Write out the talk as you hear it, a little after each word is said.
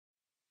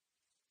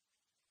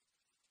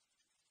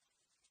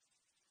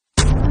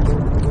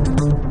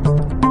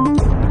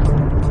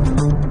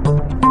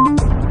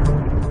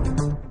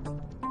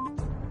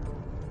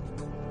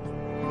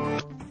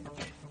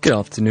Good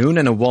afternoon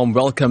and a warm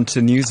welcome to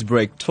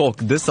Newsbreak Talk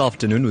this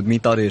afternoon with me,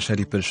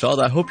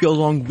 Prashad. I hope your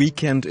long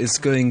weekend is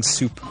going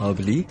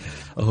superbly.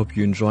 I hope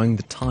you're enjoying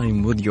the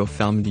time with your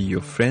family,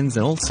 your friends,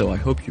 and also I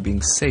hope you're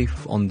being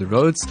safe on the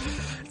roads.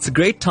 It's a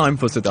great time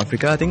for South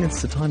Africa. I think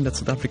it's the time that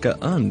South Africa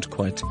earned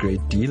quite a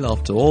great deal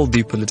after all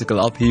the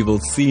political upheaval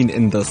seen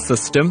in the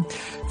system.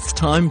 It's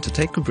time to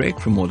take a break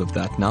from all of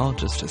that now,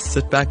 just to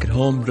sit back at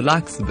home,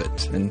 relax a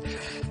bit, and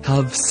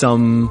have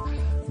some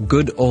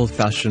good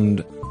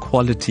old-fashioned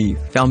quality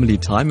family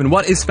time. And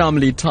what is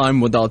family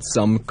time without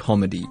some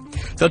comedy?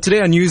 So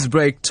today on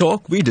Newsbreak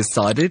Talk, we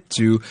decided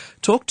to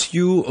talk to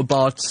you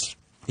about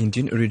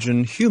Indian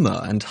origin humor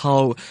and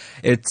how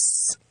it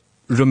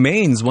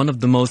remains one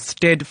of the most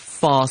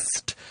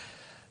steadfast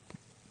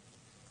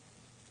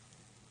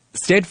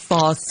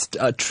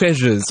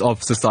treasures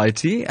of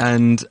society,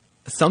 and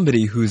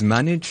somebody who's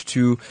managed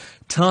to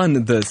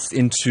turn this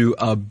into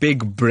a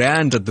big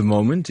brand at the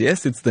moment.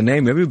 Yes, it's the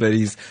name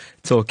everybody's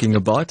talking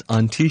about,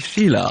 Aunty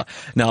Sheila.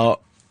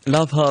 Now,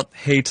 love her,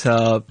 hate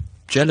her,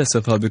 jealous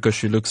of her because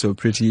she looks so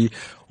pretty,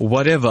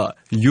 whatever,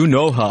 you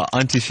know her.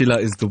 Aunty Sheila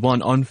is the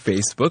one on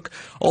Facebook,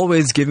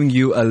 always giving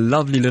you a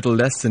lovely little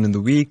lesson in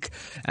the week,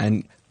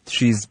 and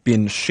she's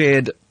been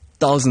shared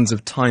thousands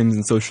of times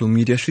in social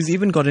media. She's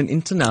even got an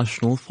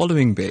international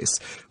following base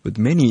with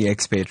many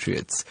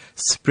expatriates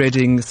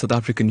spreading South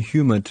African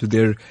humor to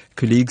their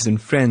colleagues and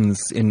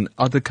friends in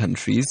other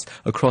countries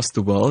across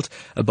the world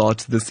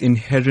about this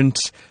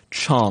inherent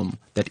charm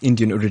that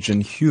Indian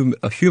origin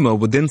humor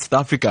within South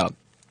Africa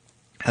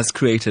has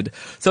created.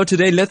 So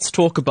today, let's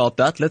talk about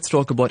that. Let's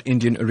talk about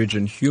Indian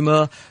origin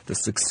humor, the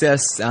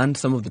success, and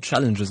some of the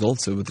challenges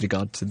also with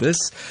regard to this.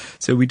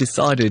 So we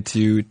decided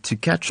to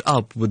catch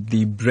up with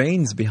the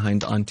brains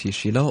behind Aunty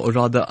Sheila, or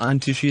rather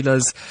Aunty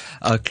Sheila's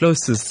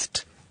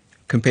closest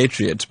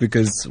compatriot,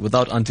 because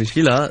without Aunty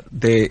Sheila,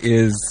 there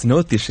is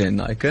no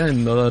Tishen Naika,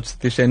 and without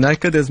Tishen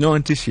Naika, there's no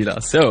Aunty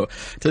Sheila. So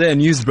today on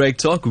Newsbreak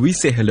Talk, we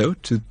say hello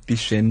to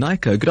Tishen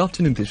Naika. Good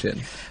afternoon,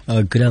 Tishen.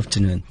 Good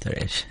afternoon,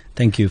 Taresh.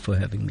 Thank you for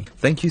having me.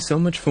 Thank you so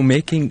much for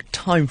making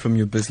time from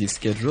your busy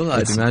schedule.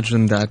 I'd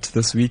imagine that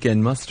this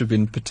weekend must have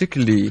been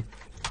particularly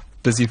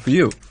busy for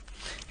you.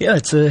 Yeah,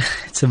 it's a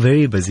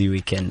very busy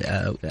weekend.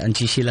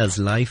 Aunty Sheila's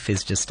life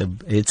is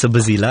it's a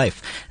busy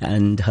life,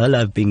 and her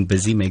life being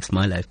busy makes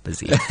my life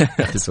busy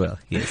as well.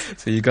 Yes.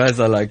 So you guys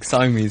are like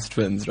Siamese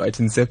twins, right?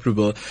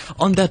 Inseparable.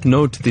 On that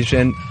note,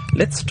 Tishen,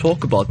 let's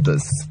talk about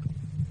this.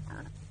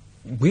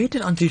 Where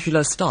did Aunty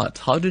Sheila start?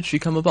 How did she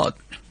come about?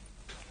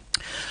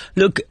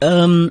 Look,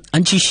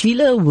 Aunty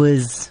Sheila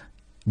was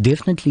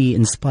definitely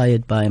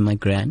inspired by my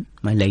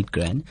late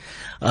gran.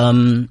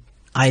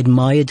 I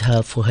admired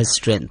her for her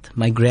strength.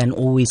 My gran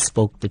always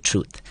spoke the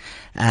truth.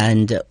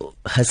 And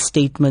her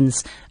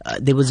statements,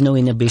 there was no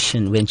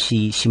inhibition when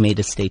she made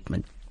a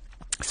statement.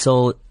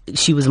 So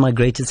she was my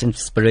greatest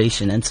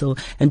inspiration. And so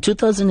in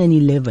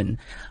 2011,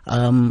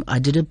 I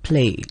did a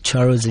play,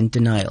 Charo's in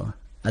Denial,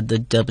 at the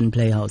Durban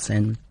Playhouse.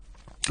 And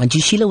Aunty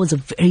Sheila was a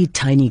very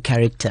tiny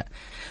character.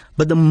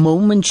 But the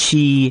moment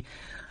she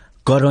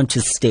got onto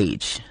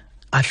stage,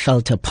 I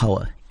felt her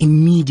power.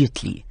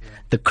 Immediately,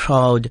 the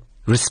crowd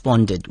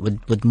responded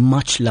with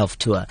much love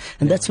to her.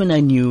 And that's when I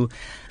knew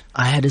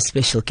I had a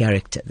special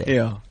character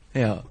there.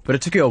 Yeah. But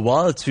it took you a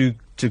while to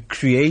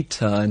create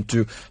her and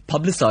to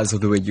publicize her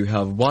the way you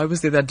have. Why was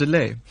there that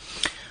delay?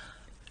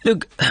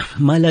 Look,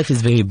 my life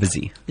is very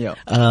busy. Yeah.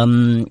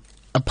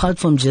 Apart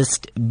from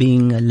just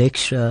being a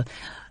lecturer,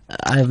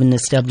 I have an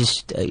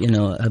established,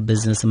 a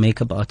business, a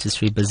makeup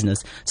artistry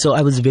business. So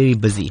I was very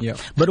busy. Yeah.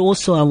 But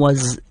also I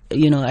was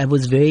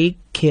very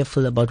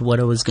careful about what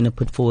I was going to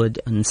put forward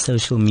on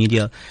social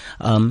media,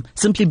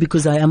 simply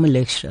because I am a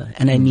lecturer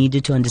and I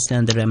needed to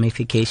understand the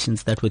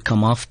ramifications that would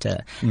come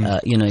after,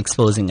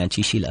 exposing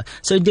Aunty Sheila.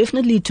 So it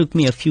definitely took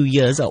me a few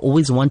years. I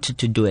always wanted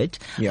to do it.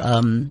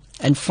 Yeah.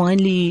 And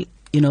finally,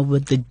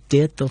 with the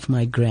death of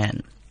my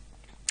gran,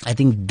 I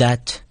think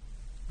that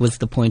was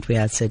the point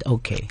where I said,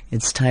 okay,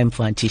 it's time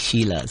for Aunty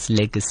Sheila's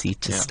legacy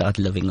to start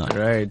living on.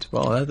 Right.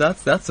 Well,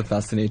 that's a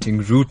fascinating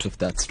root of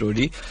that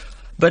story.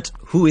 But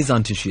who is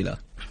Aunty Sheila?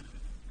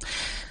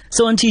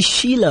 So Aunty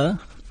Sheila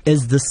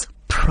is this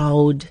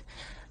proud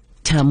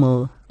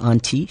Tamil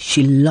auntie.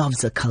 She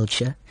loves her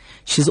culture.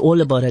 She's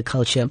all about her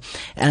culture.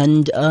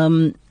 And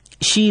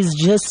she's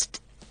just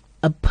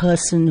a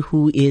person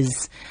who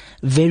is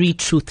very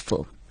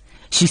truthful.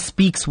 She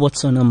speaks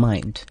what's on her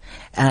mind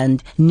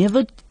and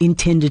never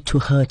intended to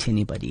hurt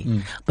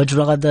anybody, but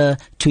rather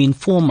to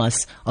inform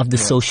us of the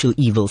social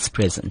evils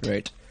present.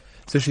 Right.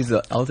 So she's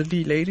an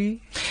elderly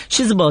lady?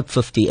 She's about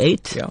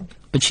 58,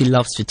 but she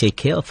loves to take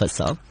care of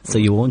herself, so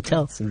you won't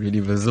tell. It's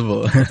really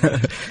visible.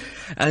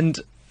 And,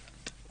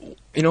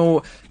 I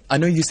know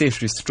you say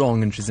she's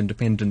strong and she's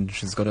independent.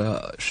 She's got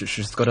a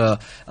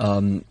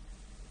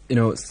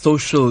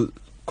social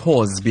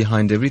cause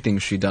behind everything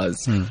she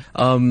does.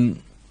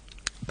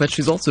 But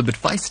she's also a bit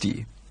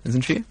feisty,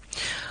 isn't she?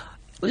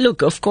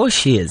 Look, of course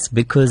she is,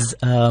 because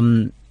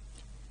I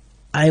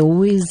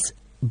always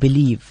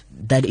believe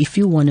that if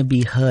you want to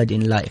be heard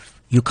in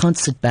life, You can't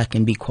sit back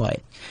and be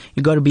quiet.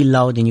 You got to be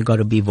loud and you got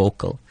to be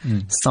vocal.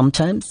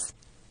 Sometimes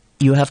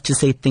you have to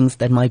say things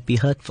that might be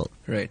hurtful.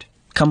 Right.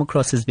 Come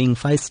across as being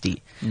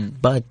feisty.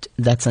 But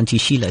that's Aunty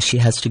Sheila. She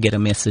has to get a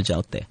message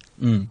out there.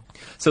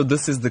 So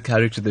this is the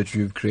character that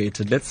you've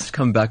created. Let's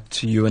come back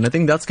to you. And I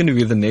think that's going to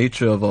be the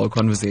nature of our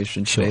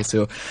conversation today.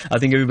 So I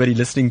think everybody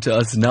listening to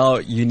us now,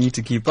 you need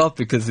to keep up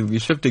because we'll be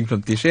shifting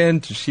from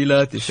Tishen to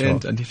Sheila,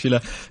 Tishen to Aunty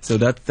Sheila. So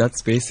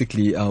that's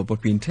basically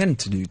what we intend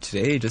to do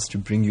today, just to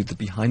bring you the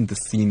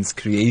behind-the-scenes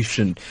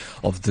creation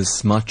of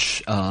this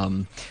much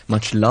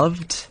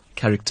loved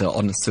character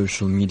on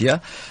social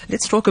media.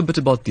 Let's talk a bit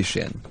about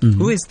Tishen.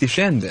 Who is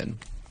Tishen then?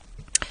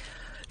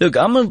 Look,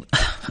 I'm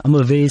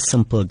a very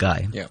simple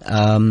guy. Yeah.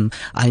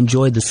 I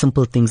enjoy the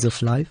simple things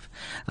of life.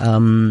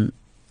 I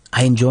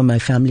enjoy my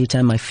family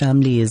time. My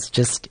family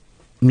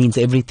means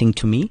everything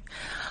to me.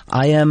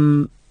 I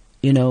am,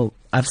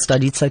 I've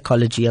studied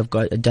psychology. I've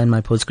done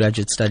my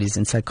postgraduate studies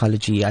in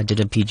psychology. I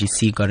did a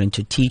PGC, got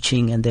into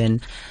teaching, and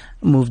then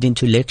moved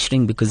into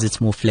lecturing because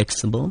it's more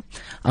flexible.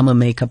 I'm a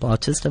makeup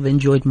artist. I've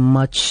enjoyed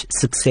much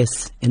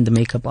success in the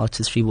makeup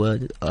artistry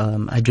world.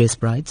 I dress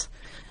brides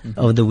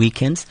over the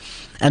weekends.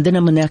 And then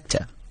I'm an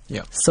actor.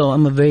 Yeah. So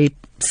I'm a very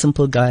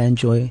simple guy. I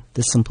enjoy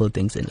the simple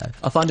things in life.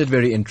 I find it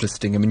very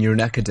interesting. I mean, you're an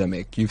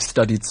academic. You've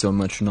studied so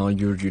much. Now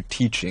you're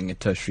teaching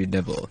at tertiary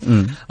level.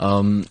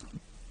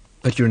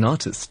 But you're an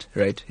artist,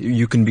 right?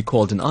 You can be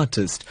called an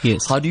artist.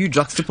 Yes. How do you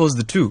juxtapose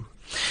the two?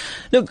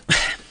 Look,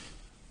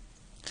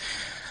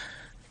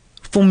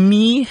 for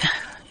me,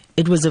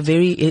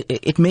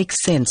 it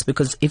makes sense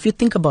because if you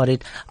think about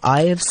it,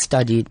 I have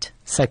studied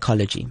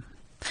psychology.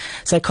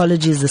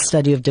 Psychology is the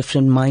study of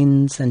different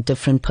minds and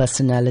different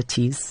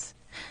personalities.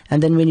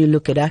 And then when you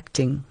look at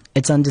acting,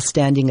 it's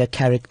understanding a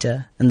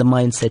character and the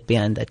mindset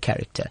behind that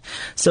character.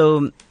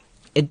 So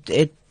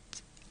I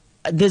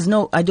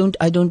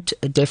don't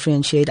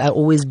differentiate. I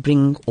always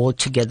bring all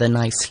together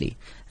nicely.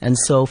 And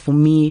so for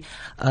me,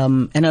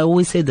 and I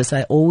always say this,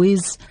 I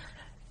always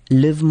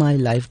live my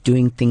life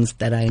doing things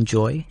that I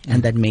enjoy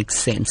and that makes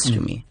sense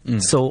to me.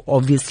 So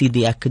obviously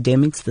the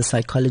academics, the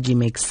psychology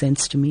makes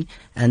sense to me,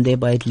 and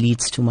thereby it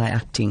leads to my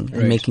acting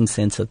and making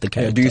sense of the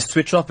character. Do you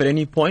switch off at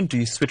any point? Do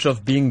you switch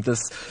off being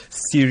this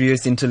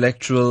serious,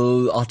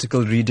 intellectual,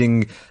 article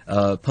reading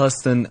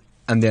person,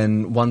 and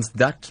then once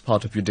that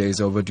part of your day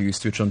is over, do you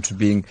switch on to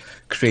being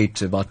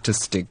creative,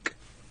 artistic?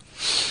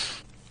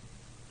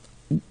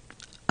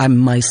 I'm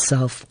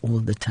myself all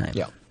the time.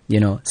 Yeah.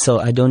 So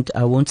I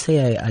won't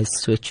say I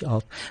switch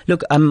off.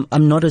 Look, I'm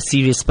not a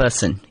serious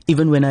person.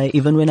 Even when I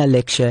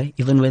lecture,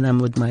 even when I'm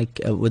with my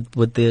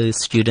with the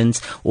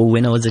students, or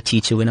when I was a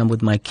teacher, when I'm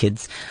with my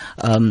kids,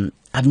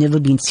 I've never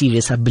been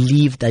serious. I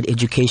believe that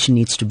education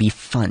needs to be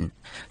fun.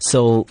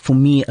 So for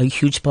me, a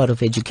huge part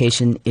of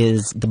education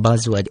is the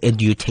buzzword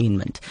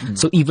edutainment.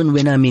 So even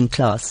when I'm in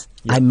class,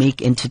 I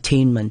make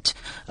entertainment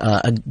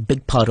a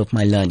big part of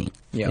my learning.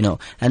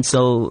 And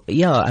so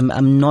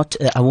I'm not.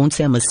 I won't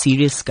say I'm a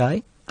serious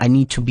guy. I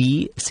need to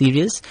be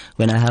serious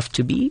when I have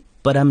to be,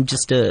 but I'm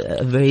just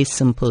a very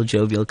simple,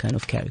 jovial kind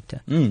of character.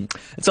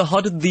 So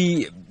how did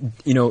the,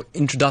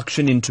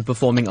 introduction into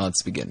performing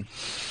arts begin?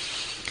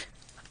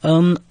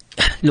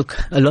 Look,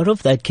 a lot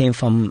of that came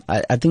from,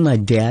 I think my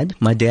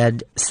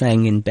dad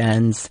sang in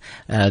bands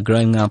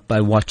growing up.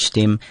 I watched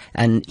him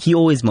and he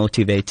always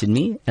motivated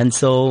me. And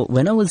so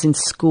when I was in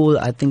school,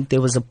 I think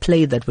there was a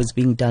play that was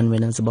being done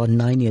when I was about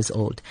 9 years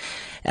old.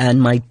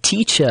 And my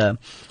teacher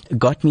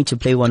got me to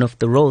play one of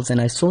the roles,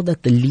 and I saw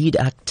that the lead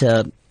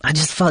actor, I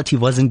just felt he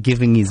wasn't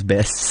giving his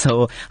best.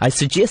 So I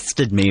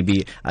suggested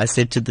I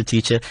said to the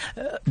teacher,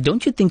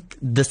 don't you think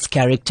this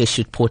character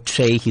should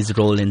portray his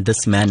role in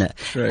this manner?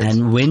 Right.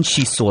 And when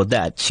she saw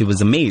that, she was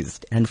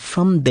amazed. And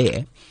from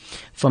there,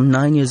 from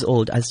 9 years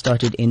old, I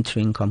started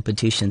entering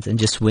competitions and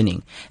just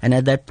winning. And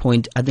at that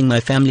point, I think my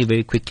family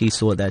very quickly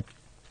saw that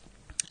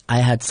I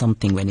had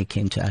something when it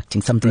came to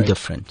acting, something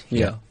different.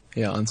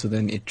 Yeah, and so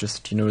then it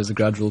just, was a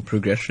gradual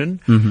progression.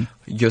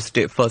 Your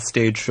first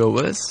stage show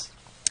was?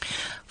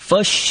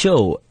 First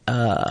show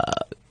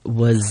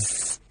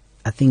was,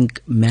 I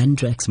think,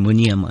 Mandrax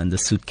Munyama and the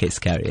Suitcase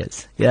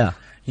Carriers. Yeah.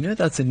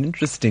 That's an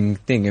interesting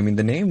thing. I mean,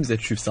 the names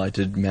that you've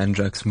cited,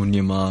 Mandrax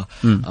Munyama,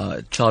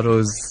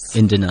 Charos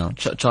in Denial.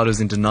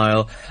 Charos in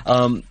Denial.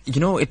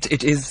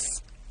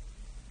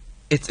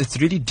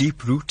 It's really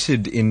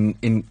deep-rooted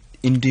in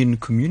Indian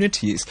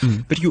communities,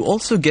 but you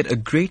also get a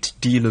great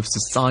deal of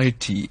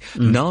society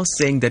now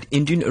saying that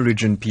Indian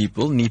origin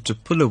people need to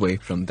pull away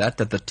from that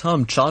the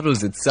term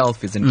Charos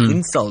itself is an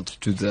insult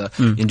to the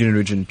Indian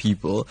origin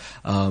people,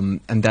 and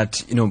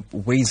that,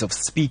 ways of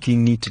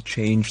speaking need to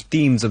change,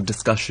 themes of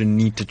discussion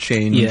need to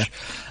change,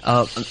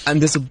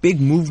 and there's a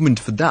big movement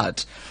for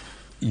that.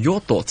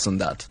 Your thoughts on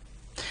that?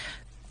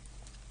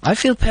 I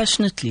feel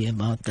passionately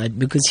about that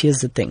because here's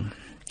the thing.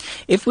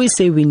 If we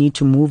say we need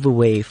to move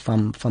away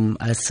from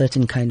a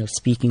certain kind of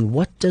speaking,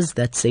 what does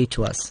that say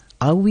to us?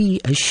 Are we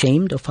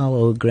ashamed of how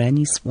our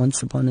grannies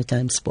once upon a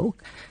time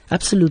spoke?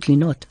 Absolutely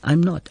not.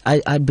 I'm not.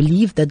 I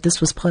believe that this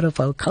was part of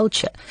our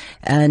culture,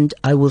 and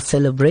I will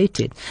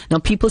celebrate it. Now,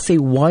 people say,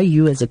 why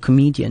you as a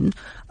comedian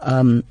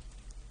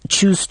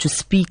choose to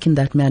speak in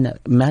that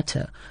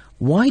matter?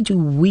 Why do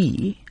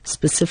we,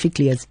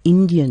 specifically as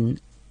Indian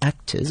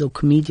actors or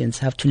comedians,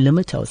 have to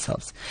limit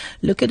ourselves?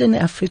 Look at an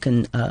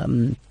African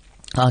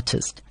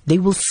artist. They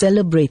will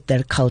celebrate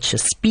their culture,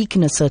 speak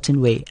in a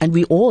certain way, and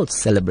we all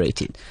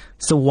celebrate it.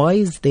 So why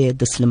is there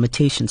this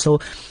limitation? So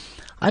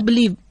I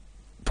believe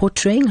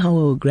portraying how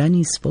our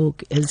granny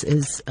spoke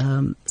is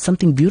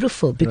something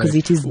beautiful, because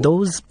it is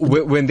those...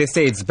 When they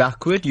say it's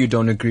backward, you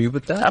don't agree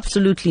with that?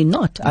 Absolutely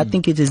not. I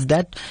think it is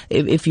that,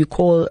 if you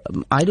call...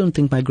 I don't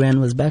think my gran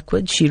was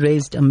backward. She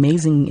raised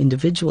amazing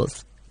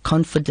individuals,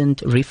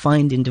 confident,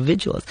 refined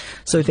individuals.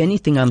 So if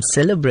anything, I'm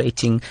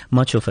celebrating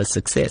much of her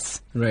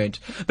success. Right.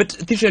 But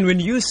Tishan,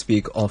 when you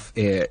speak off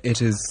air, it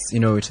is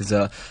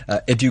a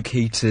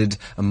educated,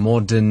 a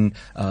modern,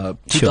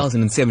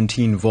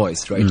 2017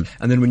 voice, right?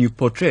 And then when you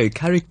portray a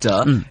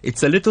character,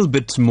 it's a little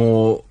bit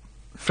more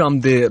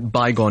from the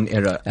bygone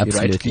era,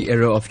 right? The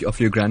era of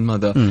your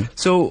grandmother.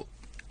 So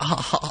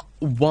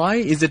why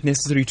is it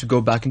necessary to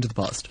go back into the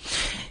past?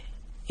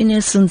 In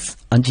essence,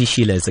 Aunty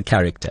Sheila is a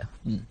character.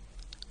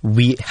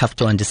 We have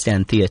to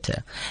understand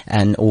theatre,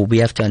 or we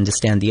have to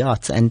understand the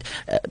arts, and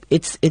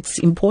it's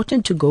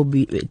important to go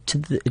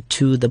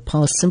to the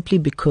past, simply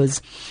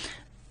because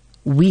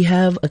we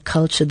have a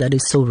culture that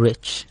is so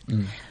rich.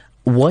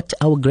 What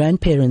our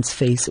grandparents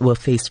were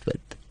faced with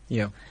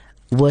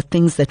were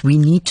things that we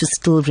need to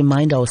still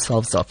remind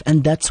ourselves of,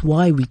 and that's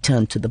why we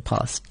turn to the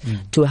past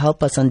to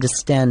help us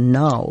understand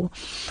now,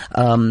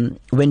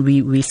 when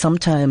we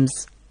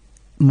sometimes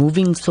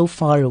moving so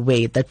far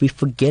away that we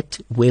forget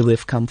where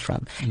we've come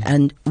from.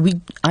 And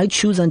I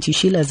choose Aunty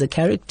Sheila as a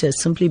character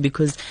simply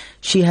because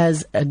she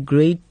has a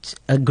great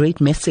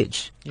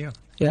message. Well,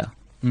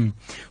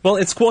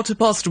 it's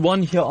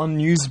 1:15 here on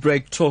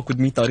Newsbreak Talk with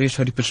me,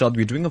 Taresh Haripashad.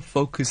 We're doing a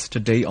focus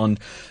today on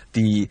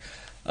the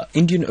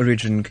Indian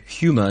origin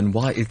humour and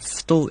why it's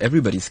still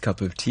everybody's cup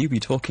of tea. We're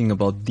talking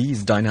about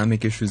these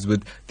dynamic issues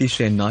with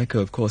Tishan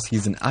Naika. Of course,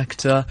 he's an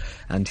actor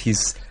and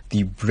he's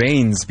the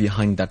brains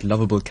behind that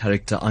lovable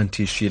character,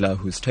 Aunty Sheila,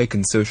 who's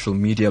taken social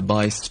media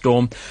by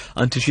storm.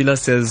 Aunty Sheila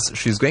says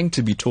she's going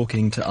to be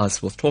talking to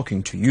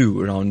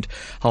you around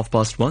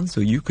 1:30, so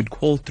you could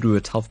call through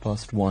at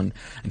 1:30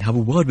 and have a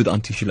word with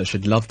Aunty Sheila.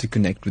 She'd love to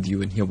connect with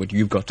you and hear what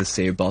you've got to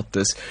say about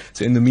this.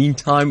 So in the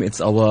meantime, it's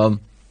our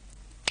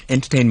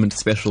entertainment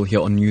special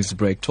here on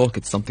Newsbreak Talk.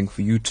 It's something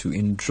for you to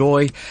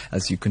enjoy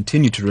as you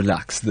continue to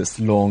relax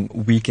this long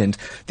weekend.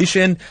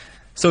 Tishan,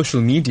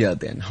 social media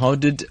then.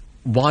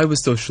 Why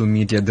was social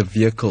media the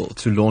vehicle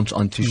to launch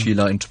Aunty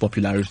Sheila into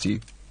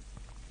popularity?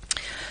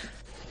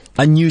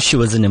 I knew she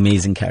was an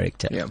amazing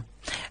character.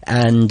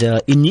 And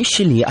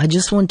initially, I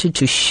just wanted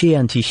to share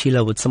Aunty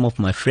Sheila with some of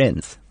my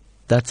friends.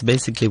 That's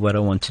basically what I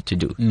wanted to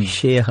do.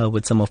 Share her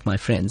with some of my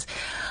friends.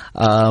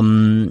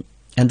 And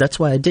that's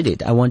why I did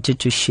it. I wanted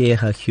to share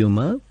her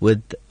humor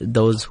with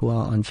those who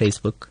are on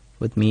Facebook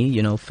with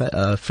me,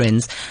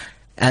 friends.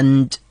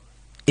 And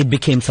it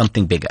became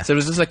something bigger. So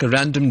was this like a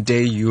random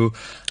day you...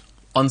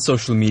 on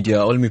social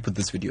media, let me put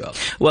this video up.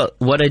 Well,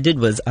 what I did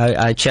was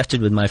I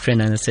chatted with my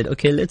friend and I said,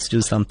 okay, let's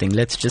do something.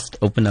 Let's just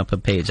open up a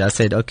page. I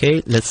said,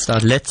 okay,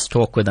 let's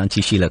talk with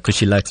Aunty Sheila because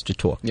she likes to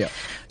talk.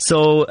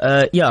 So,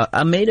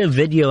 I made a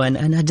video and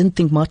I didn't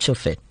think much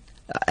of it.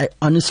 I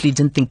honestly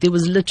didn't think. There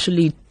was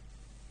literally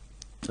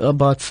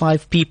about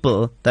 5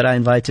 people that I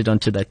invited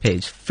onto that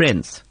page,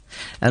 friends.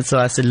 And so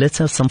I said, let's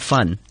have some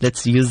fun.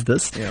 Let's use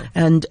this.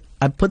 And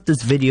I put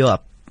this video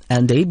up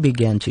and they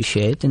began to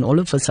share it, and all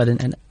of a sudden,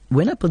 and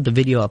when I put the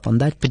video up on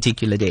that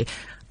particular day,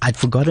 I'd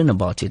forgotten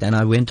about it and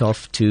I went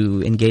off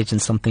to engage in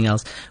something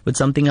else,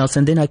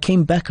 and then I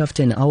came back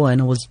after an hour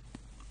and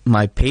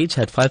my page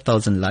had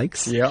 5,000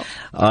 likes.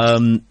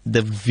 The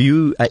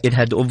view, it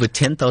had over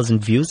 10,000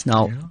 views.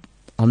 Now,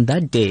 on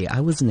that day, I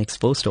wasn't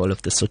exposed to all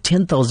of this, so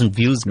 10,000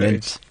 views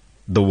meant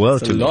the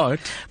world to me.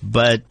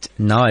 But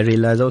now I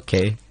realize,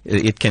 okay,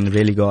 it can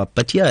really go up.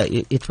 But yeah,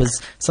 it was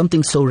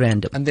something so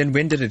random. And then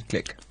when did it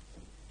click?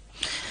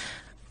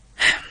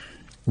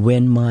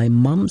 When my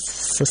mum's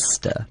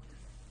sister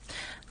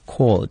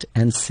called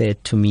and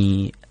said to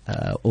me,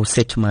 or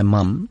said to my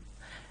mum,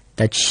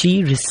 that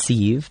she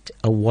received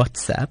a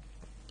WhatsApp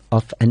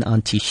of an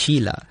Aunty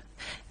Sheila,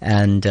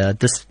 and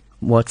this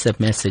WhatsApp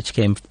message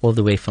came all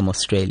the way from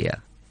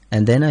Australia.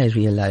 And then I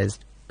realized,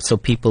 so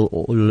people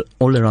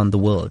all around the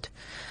world,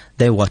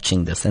 they're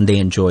watching this and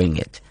they're enjoying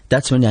it.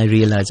 That's when I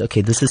realized,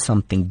 okay, this is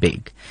something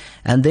big.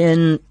 And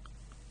then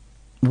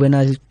when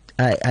I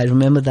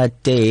remember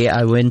that day,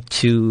 I went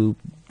to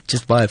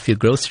just buy a few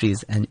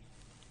groceries, and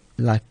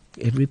like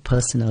every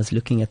person I was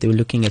looking at, they were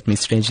looking at me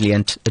strangely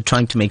and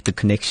trying to make the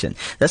connection.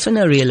 That's when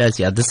I realized,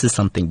 yeah, this is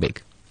something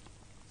big.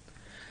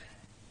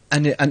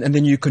 And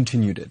then you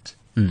continued it,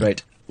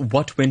 right?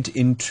 What went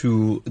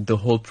into the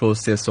whole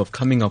process of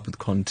coming up with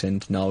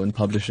content now and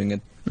publishing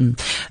it?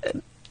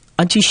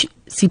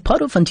 See,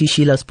 part of Aunty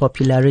Sheila's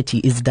popularity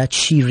is that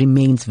she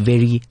remains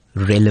very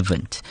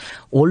relevant.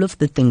 All of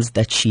the things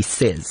that she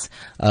says,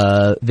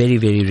 very,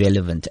 very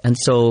relevant. And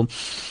so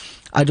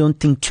I don't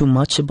think too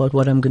much about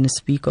what I'm going to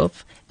speak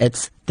of.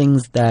 It's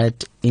things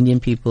that Indian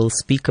people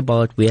speak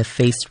about, we are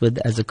faced with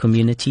as a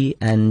community.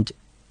 And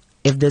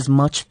if there's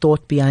much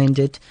thought behind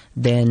it,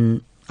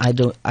 then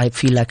I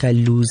feel like I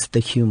lose the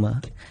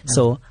humor.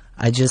 So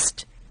I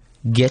just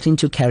get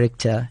into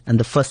character, and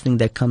the first thing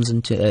that comes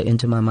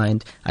into my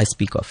mind, I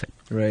speak of it.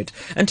 Right.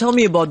 And tell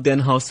me about then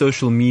how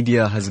social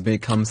media has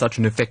become such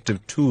an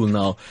effective tool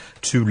now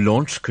to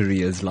launch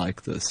careers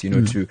like this, you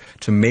know,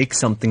 to make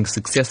something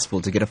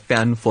successful, to get a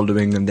fan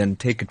following and then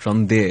take it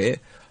from there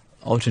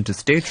out into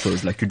stage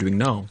shows like you're doing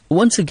now.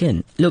 Once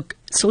again, look,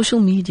 social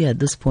media at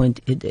this point,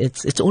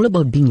 it's all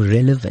about being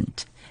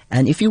relevant.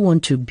 And if you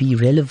want to be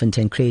relevant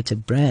and create a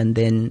brand,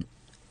 then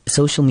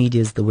social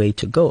media is the way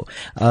to go.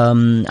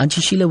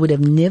 Aunty Sheila would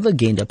have never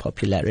gained a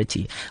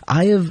popularity.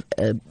 I've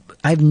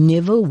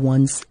never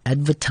once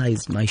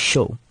advertised my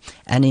show,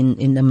 and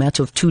in a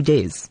matter of 2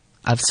 days,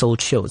 I've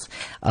sold shows.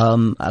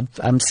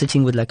 I'm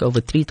sitting with like over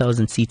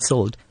 3,000 seats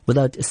sold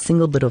without a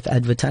single bit of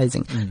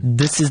advertising.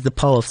 This is the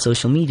power of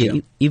social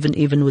media.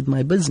 Even with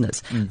my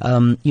business,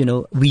 you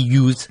know, we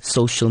use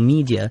social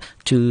media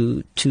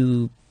to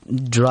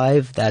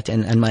drive that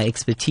and my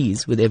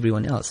expertise with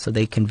everyone else, so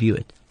they can view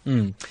it.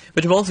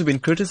 But you've also been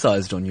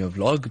criticized on your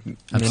vlog.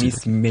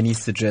 Many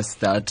suggest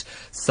that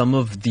some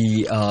of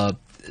the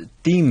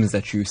themes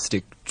that you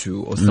stick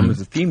to, or some of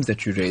the themes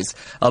that you raise,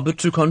 are a bit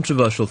too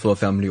controversial for a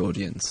family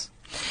audience.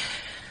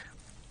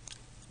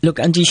 Look,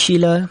 Aunty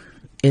Sheila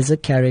is a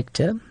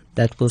character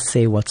that will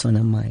say what's on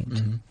her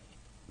mind.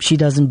 She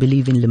doesn't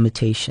believe in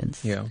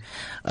limitations.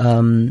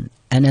 And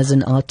as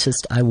an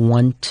artist, I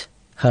want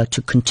her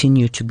to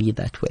continue to be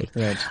that way.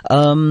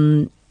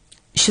 Right.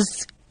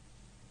 She's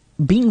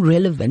being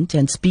relevant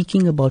and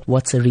speaking about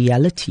what's a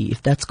reality.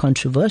 If that's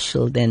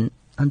controversial, then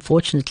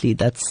unfortunately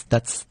that's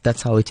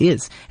how it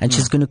is, and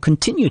she's going to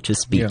continue to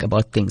speak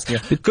about things.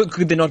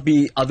 Could there not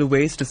be other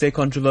ways to say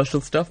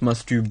controversial stuff?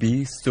 Must you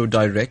be so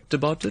direct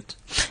about it?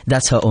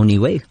 That's her only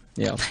way.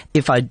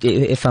 If I'm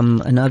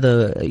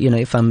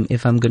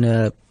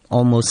gonna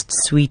almost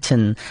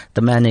sweeten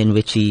the manner in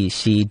which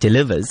she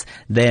delivers,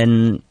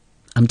 then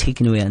I'm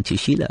taking away Aunty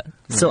Sheila.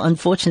 So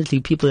unfortunately,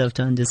 people have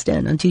to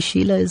understand Aunty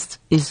Sheila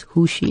is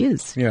who she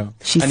is.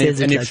 She says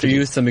it. And if you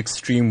use some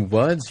extreme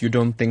words, you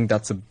don't think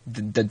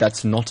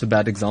that's not a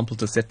bad example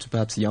to set to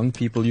perhaps young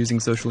people using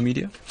social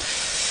media?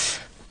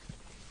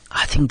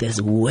 I think there's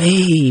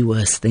way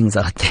worse things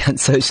out there on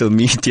social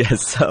media.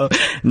 So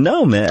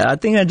no, man, I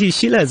think Aunty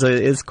Sheila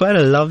is quite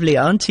a lovely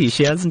auntie.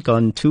 She hasn't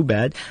gone too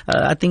bad.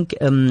 I think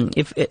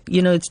if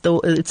it's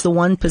the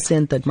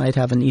 1% that might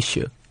have an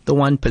issue. The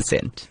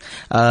 1%,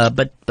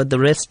 but the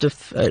rest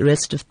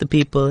of the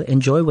people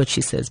enjoy what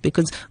she says,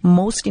 because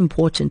most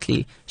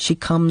importantly, she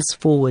comes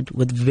forward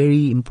with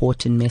very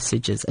important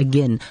messages.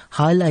 Again,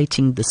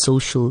 highlighting the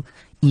social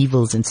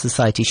evils in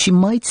society. She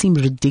might seem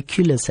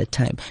ridiculous at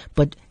times,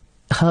 but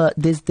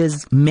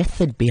there's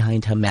method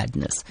behind her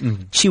madness.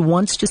 She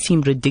wants to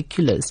seem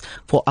ridiculous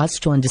for us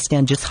to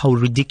understand just how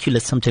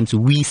ridiculous sometimes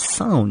we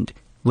sound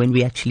when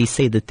we actually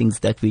say the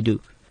things that we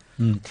do.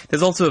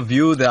 There's also a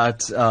view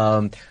that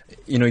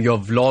your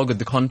vlog,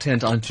 the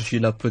content Aunty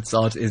Sheila puts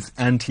out, is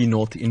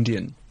anti-North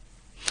Indian.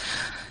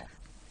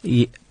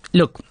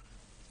 Look,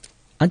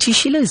 Aunty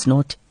Sheila is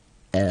not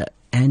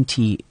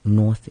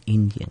anti-North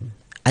Indian.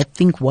 I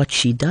think what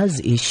she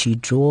does is she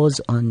draws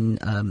on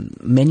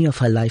many of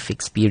her life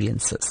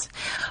experiences.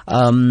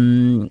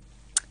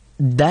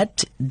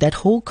 That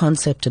whole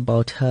concept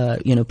about her,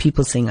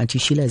 people saying Aunty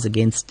Sheila is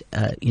against,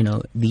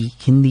 the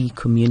Hindi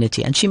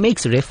community, and she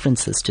makes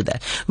references to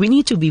that. We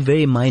need to be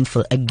very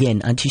mindful.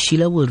 Again, Aunty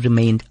Sheila will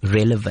remain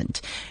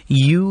relevant.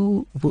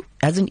 You,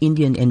 as an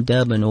Indian in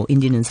Durban or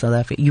Indian in South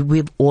Africa,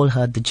 we've all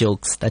heard the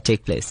jokes that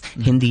take place,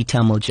 Hindi,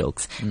 Tamil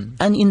jokes.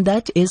 And in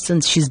that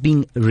essence, she's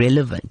being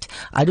relevant.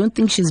 I don't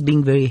think she's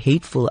being very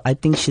hateful. I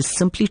think she's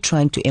simply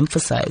trying to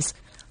emphasize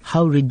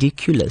how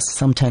ridiculous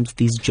sometimes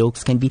these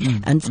jokes can be.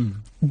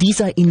 And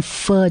these are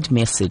inferred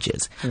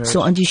messages. Right.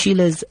 So Aunty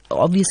Sheila is,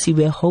 obviously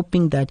we're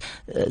hoping that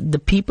the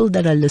people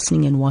that are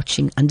listening and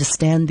watching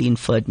understand the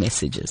inferred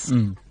messages.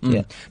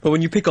 But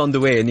when you pick on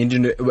the way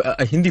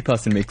a Hindi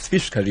person makes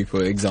fish curry,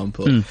 for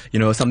example,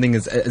 something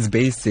as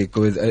basic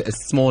or as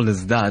small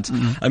as that,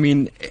 I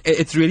mean,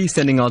 it's really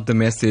sending out the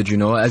message,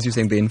 as you're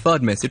saying, the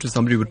inferred message, or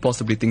somebody would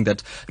possibly think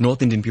that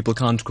North Indian people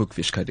can't cook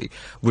fish curry,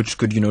 which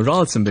could,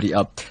 rile somebody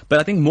up. But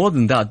I think more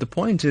than that, the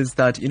point is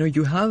that,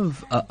 you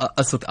have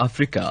a South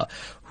Africa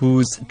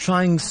who's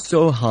trying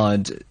so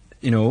hard,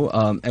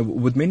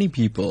 with many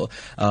people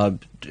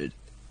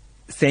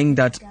saying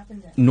that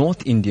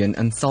North Indian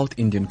and South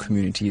Indian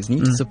communities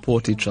need to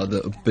support each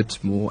other a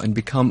bit more and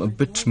become a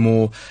bit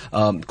more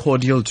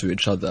cordial to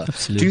each other.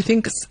 Absolutely. Do you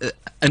think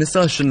an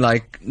assertion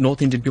like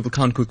North Indian people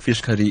can't cook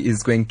fish curry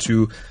is going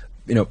to,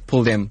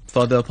 pull them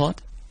further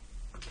apart?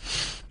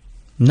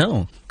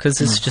 No,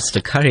 because it's just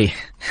a curry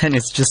and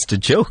it's just a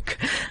joke.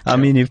 I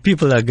mean, if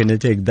people are going to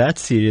take that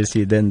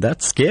seriously, then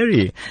that's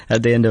scary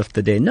at the end of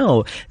the day.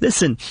 No,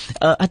 listen,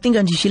 I think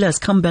Aunty Sheila has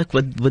come back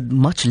with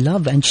much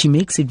love, and she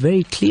makes it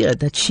very clear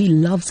that she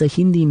loves a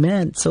Hindi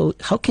man. So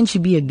how can she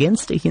be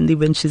against a Hindi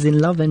when she's in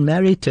love and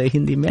married to a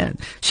Hindi man?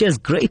 She has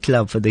great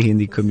love for the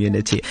Hindi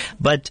community,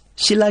 but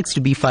she likes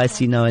to be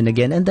feisty now and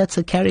again, and that's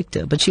her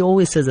character. But she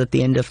always says at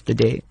the end of the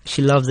day,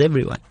 she loves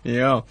everyone.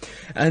 Yeah,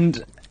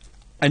 and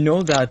I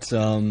know that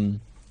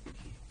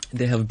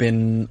there have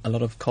been a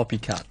lot of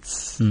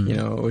copycats,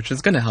 which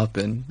is going to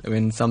happen.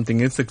 When something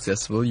is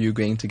successful, you're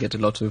going to get a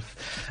lot of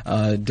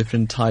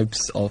different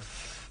types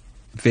of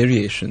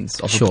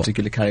variations of a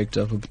particular character,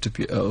 of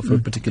a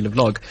particular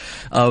vlog.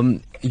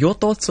 Your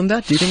thoughts on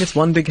that? Do you think it's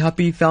one big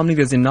happy family?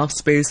 There's enough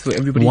space for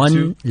everybody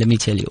to... Let me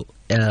tell you,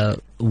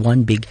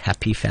 one big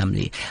happy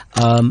family.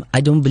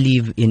 I don't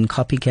believe in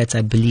copycats.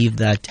 I believe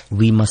that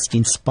we must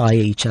inspire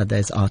each other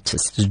as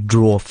artists to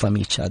draw from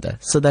each other.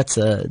 So that's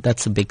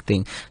a big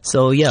thing.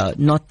 So yeah,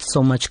 not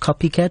so much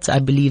copycats. I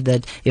believe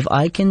that if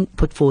I can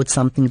put forward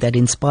something that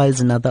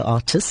inspires another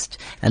artist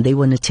and they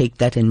want to take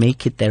that and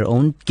make it their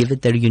own, give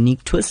it their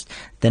unique twist,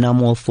 then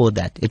I'm all for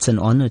that. It's an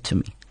honor to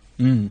me.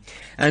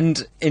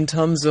 And in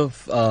terms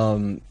of,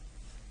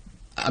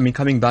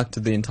 coming back to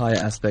the entire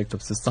aspect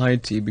of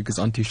society, because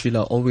Aunty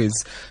Sheila always,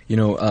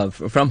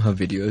 from her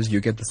videos,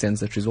 you get the sense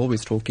that she's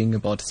always talking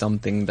about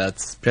something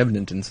that's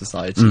prevalent in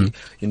society,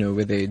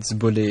 whether it's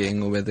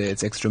bullying or whether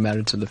it's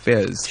extramarital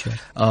affairs. Sure.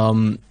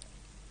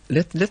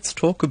 Let's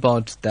talk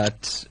about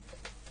that,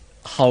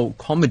 how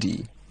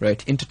comedy,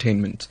 right,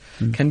 entertainment,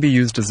 can be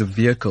used as a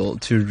vehicle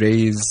to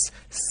raise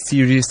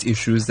serious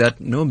issues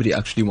that nobody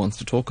actually wants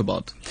to talk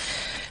about.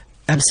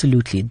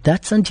 Absolutely.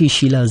 That's Aunty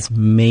Sheila's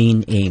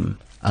main aim.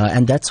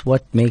 And that's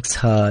what makes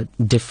her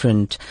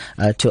different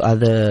to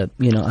other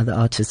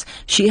artists.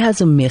 She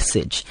has a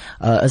message,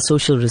 a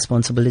social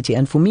responsibility.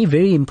 And for me,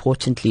 very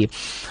importantly,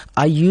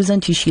 I use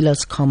Aunty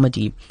Sheila's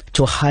comedy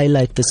to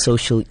highlight the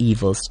social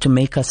evils, to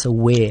make us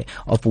aware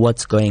of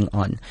what's going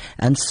on.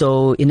 And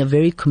so in a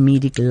very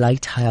comedic,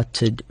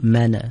 light-hearted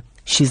manner,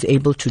 she's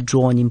able to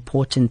draw on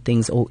important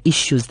things or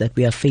issues that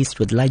we are faced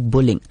with, like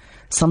bullying.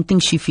 Something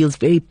she feels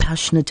very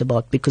passionate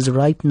about, because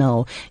right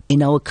now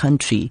in our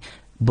country,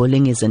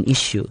 bullying is an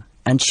issue,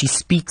 and she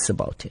speaks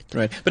about it.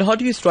 Right. But how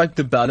do you strike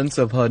the balance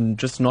of her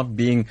just not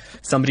being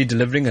somebody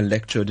delivering a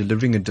lecture,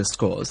 delivering a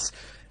discourse?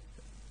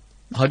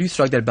 How do you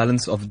strike that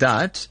balance of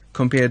that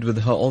compared with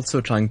her also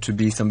trying to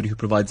be somebody who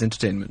provides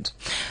entertainment?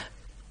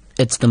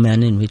 It's the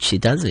manner in which she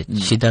does it.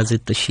 She does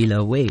it the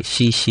Sheila way.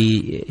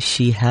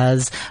 She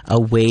has a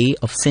way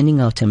of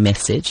sending out a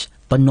message,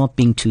 but not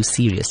being too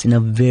serious, in a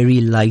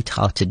very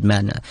light-hearted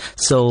manner.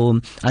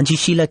 So Aunty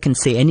Sheila can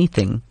say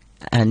anything,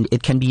 and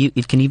it can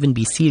even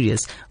be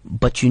serious,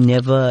 but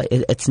there's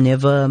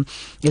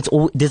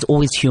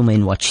always humor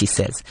in what she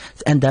says,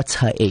 and that's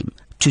her aim,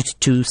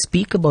 to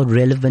speak about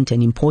relevant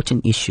and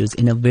important issues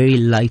in a very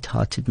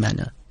light-hearted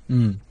manner.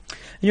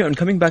 And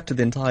coming back to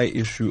the entire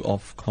issue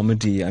of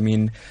comedy,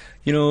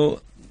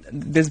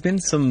 there's been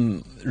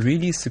some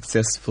really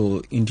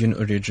successful Indian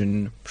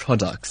origin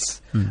products.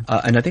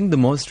 And I think the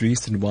most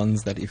recent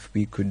ones that if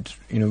we could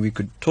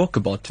talk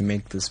about to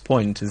make this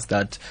point is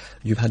that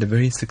you've had a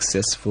very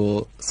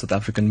successful South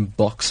African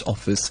box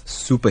office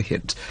super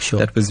hit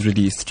that was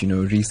released,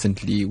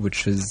 recently,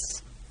 which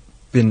has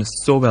been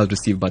so well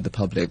received by the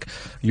public.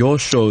 Your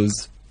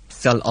shows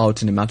sell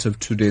out in a matter of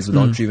 2 days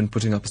without you even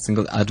putting up a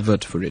single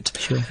advert for it.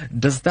 Sure.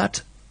 Does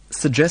that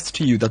suggest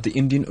to you that the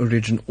Indian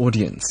origin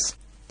audience,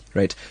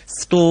 right,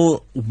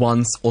 still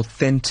wants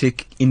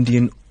authentic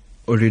Indian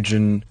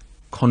origin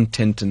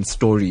content and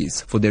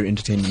stories for their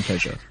entertainment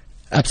pleasure?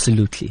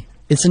 Absolutely.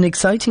 It's an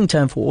exciting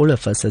time for all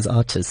of us as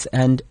artists.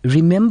 And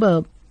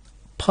remember,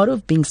 part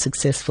of being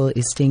successful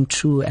is staying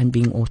true and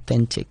being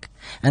authentic.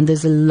 And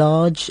there's a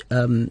large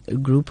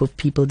group of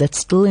people that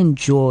still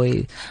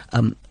enjoy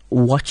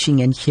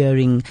watching and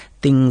hearing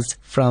things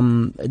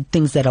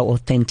that are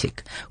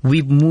authentic.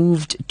 We've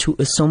moved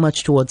so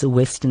much towards a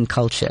Western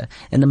culture,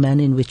 and the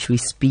manner in which we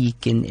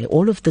speak, and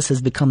all of this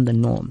has become the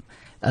norm.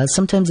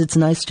 Sometimes it's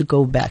nice to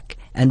go back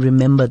and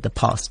remember the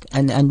past,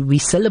 and we're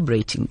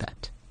celebrating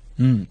that.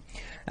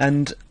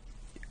 And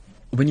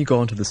when you go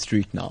onto the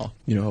street now,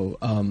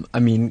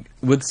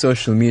 with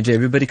social media,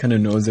 everybody kind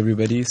of knows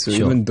everybody. So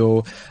even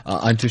though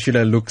Aunty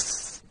Sheila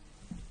looks,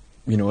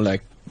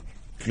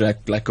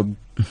 like a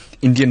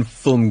Indian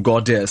film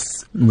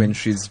goddess when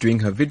she's doing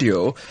her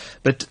video,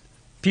 but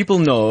people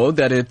know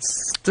that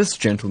it's this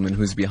gentleman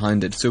who's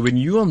behind it. So when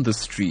you're on the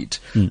street,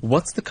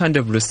 what's the kind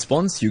of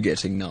response you're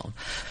getting now?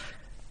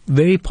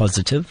 Very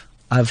positive.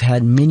 I've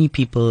had many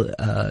people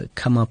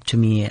come up to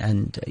me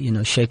and,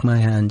 shake my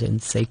hand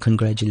and say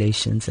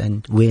congratulations,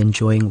 and we're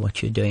enjoying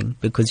what you're doing,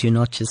 because you're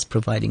not just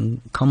providing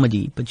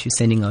comedy, but you're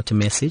sending out a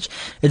message.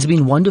 It's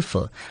been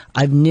wonderful.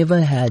 I've never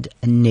had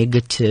a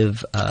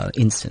negative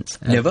instance.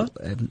 Never?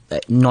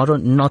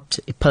 Not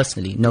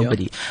personally,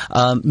 nobody.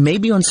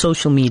 Maybe on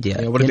social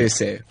media. What do they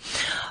say?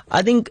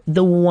 I think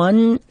the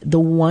one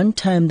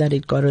time that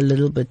it got a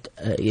little bit,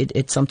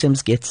 it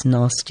sometimes gets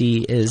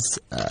nasty is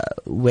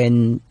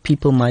when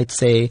people might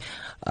say,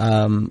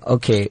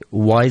 okay,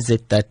 why is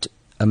it that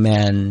a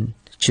man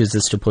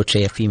chooses to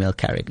portray a female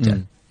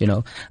character? You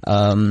know,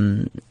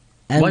 and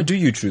why do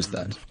you choose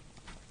that?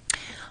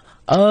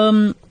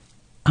 I'm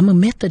a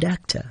method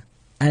actor,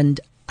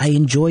 and I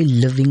enjoy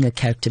living a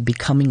character,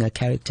 becoming a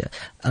character.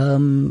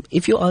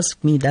 If you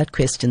ask me that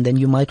question, then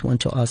you might want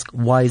to ask,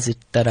 why is it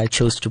that I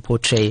chose to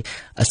portray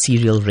a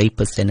serial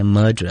rapist and a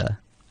murderer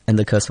in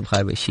The Curse of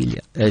Highway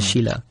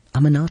Sheila?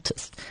 I'm an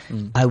artist.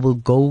 I will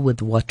go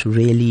with what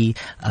really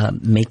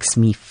makes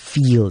me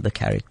feel the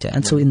character.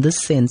 And so in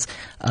this sense,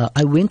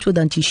 I went with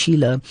Aunty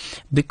Sheila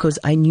because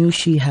I knew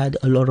she had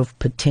a lot of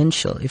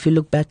potential. If you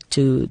look back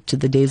to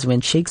the days when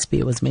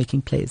Shakespeare was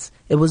making plays,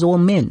 it was all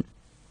men.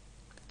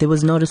 There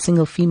was not a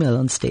single female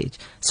on stage.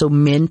 So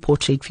men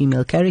portrayed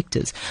female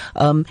characters.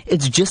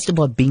 It's just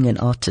about being an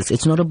artist.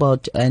 It's not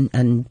about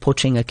and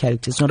portraying a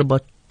character. It's not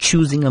about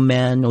choosing a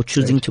man or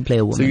choosing to play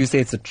a woman. So you say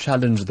it's a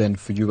challenge then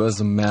for you as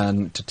a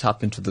man to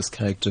tap into this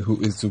character who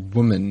is a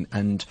woman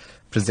and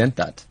present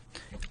that?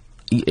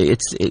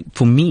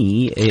 For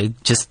me,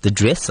 just the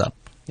dress up.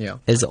 Yeah.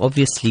 Is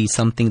obviously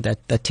something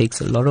that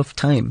takes a lot of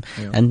time.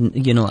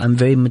 And, you know, I'm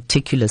very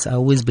meticulous. I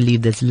always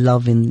believe there's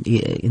love in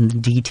the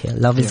detail.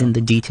 Love is in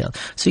the detail.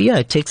 So, yeah,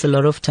 it takes a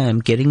lot of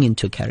time getting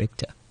into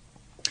character.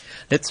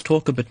 Let's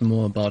talk a bit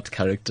more about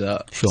character.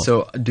 Sure.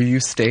 So, do you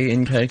stay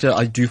in character?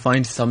 Do you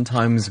find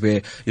sometimes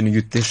where, you know,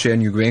 you're Tisha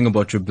and you're going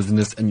about your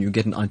business and you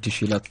get an Aunty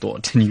Sheila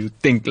thought and you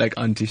think like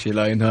Aunty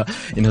Sheila in her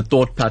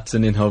thought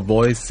pattern, in her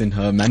voice, in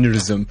her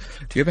mannerism?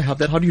 Do you ever have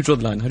that? How do you draw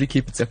the line? How do you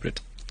keep it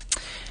separate?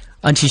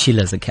 Aunty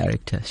Sheila's a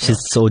character. She's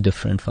so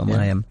different from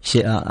I am.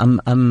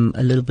 I'm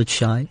a little bit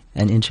shy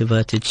and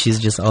introverted. She's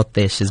just out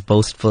there. She's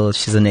boastful.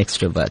 She's an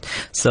extrovert.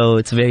 So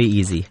it's very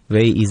easy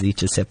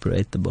to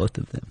separate the both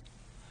of them.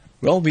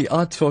 Well, we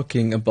are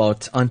talking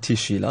about Aunty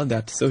Sheila,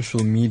 that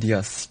social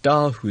media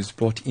star who's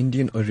brought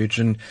Indian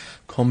origin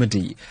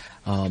comedy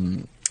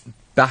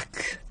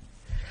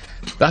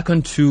back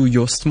onto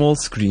your small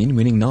screen,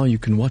 meaning now you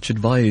can watch it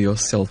via your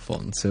cell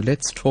phone. So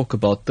let's talk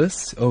about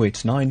this.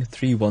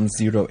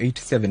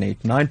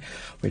 089-310-8789.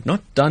 We're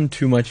not done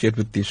too much yet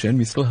with Tisha, and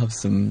we still have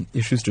some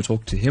issues to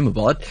talk to him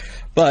about.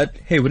 But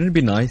hey, wouldn't it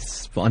be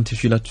nice for Aunty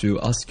Sheila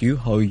to ask you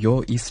how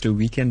your Easter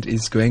weekend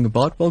is going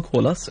about? Well,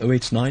 call us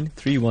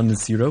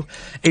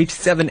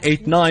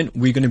 089-310-8789.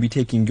 We're going to be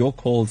taking your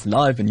calls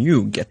live, and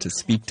you get to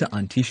speak to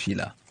Aunty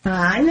Sheila.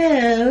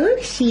 Hello,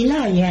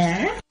 Sheila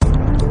here.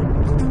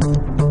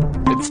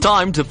 It's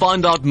time to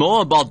find out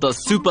more about the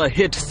super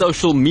hit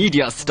social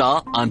media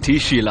star, Aunty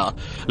Sheila.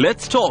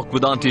 Let's talk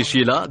with Aunty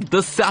Sheila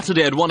this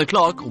Saturday at 1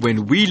 o'clock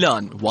when we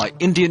learn why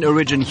Indian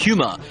origin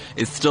humor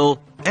is still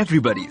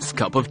everybody's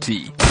cup of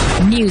tea.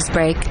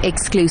 Newsbreak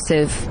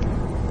exclusive.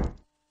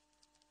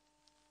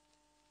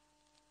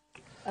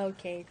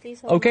 Okay,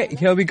 please. Okay,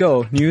 here we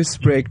go.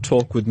 Newsbreak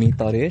Talk with me,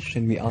 Taresh,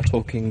 and we are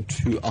talking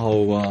to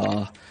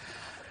our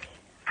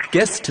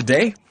guest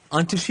today.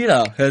 Aunty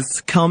Sheila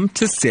has come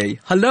to say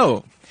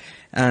hello.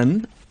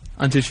 And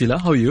Aunty Sheila,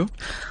 how are you?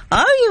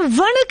 Oh, you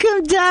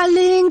vanakkam,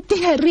 darling.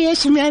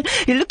 Taresh, man.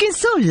 You're looking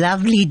so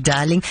lovely,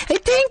 darling. Hey,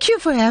 thank you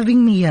for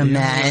having me here,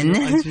 man.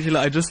 Aunty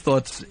Sheila, I just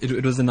thought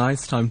it was a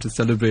nice time to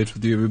celebrate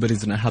with you.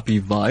 Everybody's in a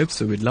happy vibe,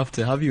 so we'd love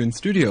to have you in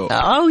studio.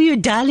 Oh, you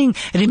darling.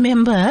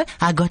 Remember,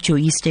 I got your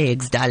Easter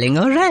eggs, darling.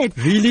 All right.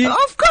 Really?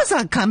 Of course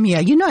I'll come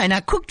here, you know, and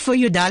I cooked for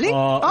you, darling.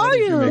 What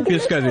did you make?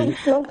 Fish curry?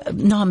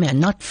 No, man,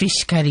 not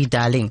fish curry,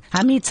 darling.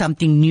 I made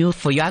something new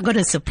for you. I got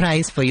a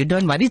surprise for you.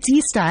 Don't worry. It's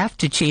Easter. I have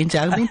to change.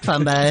 I went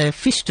from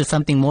fish to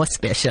something more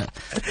special.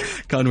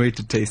 Can't wait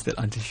to taste it,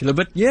 Aunty Sheila.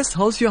 But yes,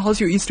 how's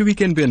your Easter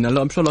weekend been?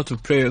 I'm sure lots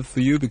of prayer for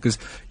you because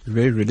you're a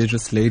very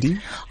religious lady.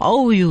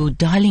 Oh, you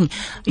darling.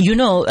 You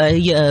know,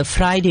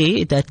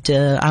 Friday that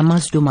I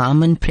must do my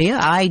Aman prayer.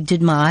 I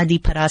did my Adi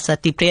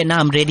Parasati prayer. Now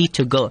I'm ready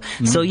to go.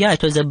 So yeah,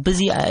 it was a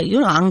busy,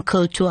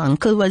 uncle too.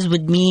 Uncle was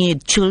with me.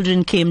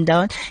 Children came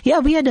down. Yeah,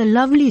 we had a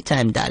lovely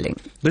time, darling.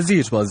 Busy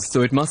it was.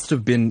 So it must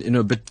have been,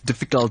 a bit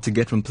difficult to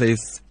get from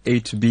place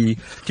A to B.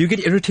 Do you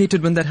get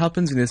irritated when that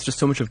happens and there's just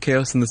so much of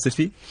chaos in the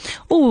city?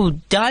 Oh,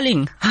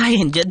 darling, I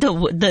enjoy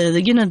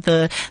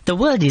the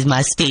world is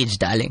my stage,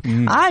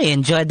 darling. I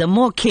enjoy the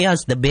more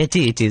chaos, the better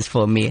it is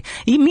for me.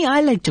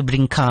 I like to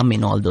bring calm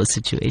in all those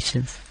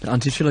situations.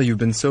 Aunty Sheila, you've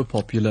been so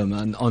popular,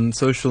 man, on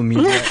social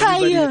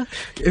media.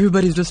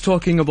 Everybody's just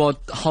talking about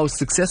how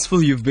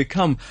successful you've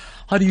become.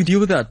 How do you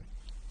deal with that?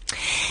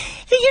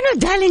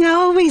 Darling, I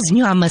always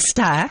knew I'm a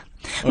star.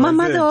 My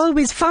mother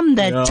always, from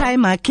that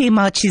time I came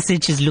out, she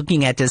said she's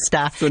looking at a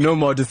star. So no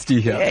modesty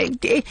here.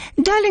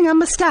 Darling,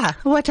 I'm a star.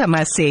 What am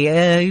I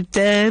saying?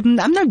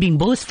 I'm not being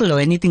boastful or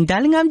anything,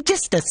 darling. I'm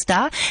just a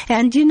star.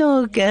 And,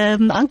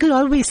 Uncle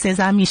always says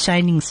I'm a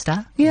shining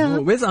star. Yeah.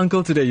 Oh, where's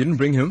Uncle today? You didn't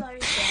bring him?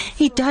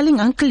 Hey, darling,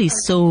 Uncle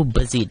is so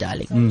busy,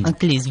 darling.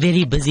 Uncle is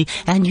very busy.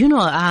 And,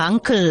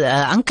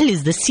 Uncle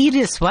is the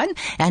serious one.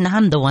 And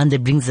I'm the one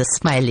that brings a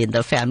smile in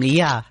the family.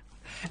 Yeah.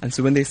 And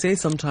so when they say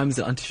sometimes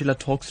that Aunty Sheila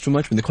talks too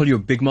much, when they call you a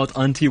big mouth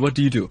auntie, what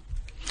do?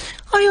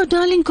 Oh, your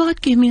darling,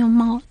 God gave me a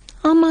mouth.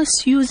 I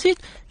must use it.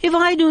 If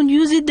I don't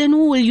use it, then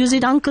who will use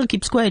it? Uncle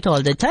keeps quiet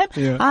all the time.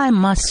 Yeah. I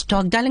must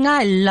talk, darling.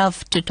 I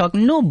love to talk.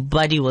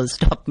 Nobody will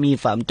stop me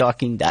if I'm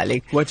talking,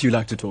 darling. What do you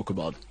like to talk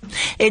about?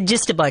 It's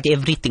just about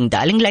everything,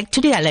 darling. Like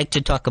today, I like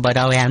to talk about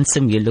how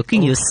handsome you're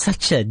looking. You're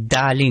such a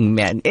darling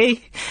man, eh?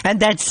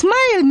 And that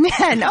smile,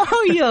 man.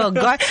 Oh, your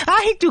God.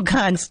 I too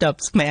can't stop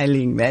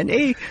smiling, man,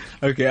 eh?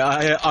 Okay,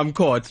 I'm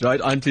caught,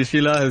 right? Aunty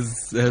Sheila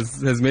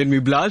has made me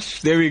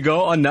blush. There we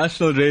go, on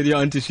national radio,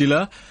 Aunty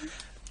Sheila.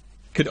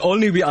 Could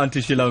only be Aunty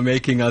Sheila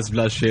making us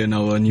blush here in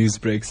our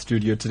Newsbreak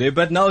studio today.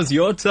 But now it's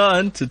your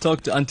turn to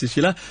talk to Aunty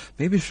Sheila.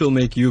 Maybe she'll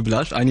make you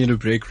blush. I need a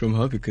break from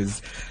her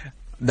because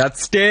that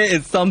stare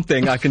is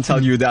something, I can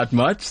tell you that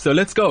much. So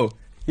let's go.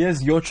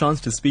 Here's your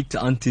chance to speak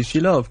to Aunty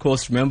Sheila. Of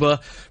course, remember,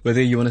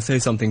 whether you want to say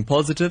something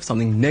positive,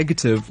 something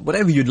negative,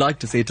 whatever you'd like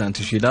to say to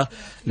Aunty Sheila,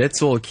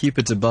 let's all keep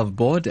it above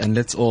board and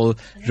let's all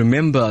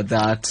remember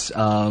that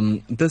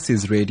this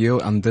is radio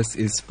and this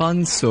is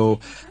fun. So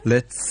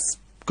let's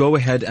go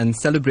ahead and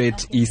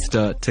celebrate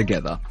Easter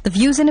together. The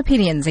views and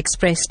opinions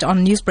expressed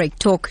on Newsbreak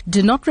Talk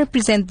do not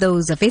represent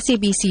those of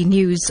SABC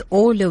News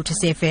or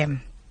Lotus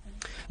FM.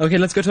 Okay,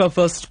 let's go to our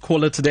first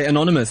caller today.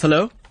 Anonymous,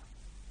 hello?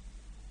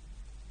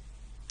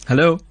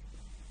 Hello?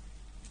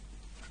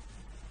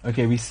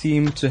 Okay, we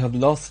seem to have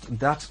lost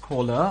that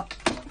caller.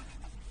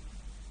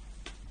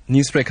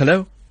 Newsbreak,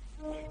 hello?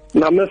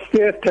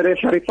 Namaste,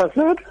 Teresa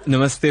Prasad.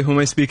 Namaste, who am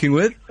I speaking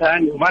with?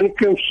 And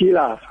Vanakam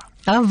Sheila.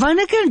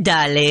 Vanakkam,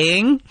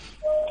 darling.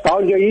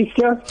 How's your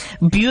Easter?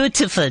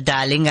 Beautiful,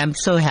 darling. I'm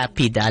so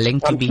happy, darling,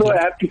 to be I'm so here.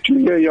 happy to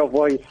hear your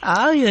voice.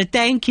 Oh, yeah,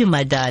 thank you,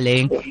 my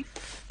darling.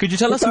 Could you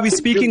tell us who we're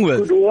speaking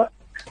with? Good work.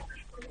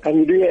 And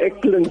you do an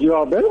excellent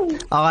job, eh?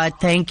 Oh,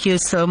 thank you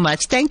so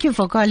much. Thank you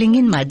for calling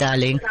in, my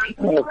darling.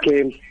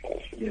 Okay.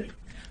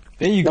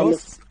 There you go.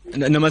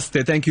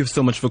 Namaste. Thank you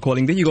so much for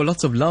calling. There you go.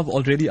 Lots of love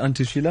already,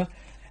 Aunty Sheila.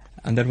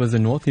 And that was a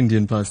North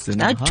Indian person.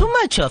 Too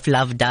much of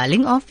love,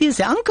 darling.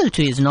 Obviously, Uncle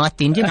too is North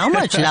Indian. How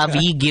much love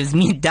he gives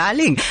me,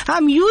 darling.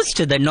 I'm used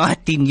to the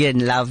North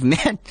Indian love,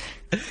 man.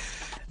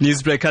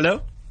 Newsbreak,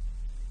 hello?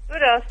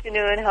 Good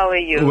afternoon, how are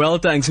you? Well,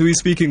 thanks. Who are you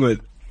speaking with?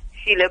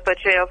 Sheila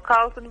Patre of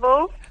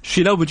Carlsonville.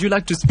 Sheila, would you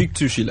like to speak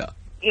to Sheila?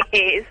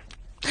 Yes.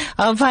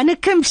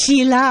 Vanakkam,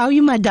 Sheila. How are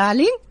you, my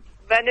darling?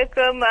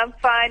 Vanakkam, I'm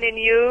fine, and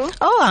you?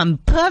 Oh, I'm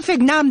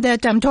perfect now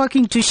that I'm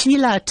talking to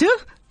Sheila too.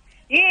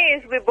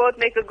 Yes, we both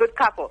make a good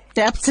couple.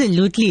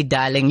 Absolutely,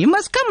 darling. You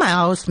must come my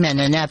house, man,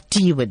 and have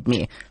tea with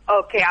me.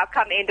 Okay, I'll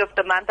come end of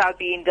the month, I'll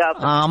be in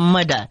Durban.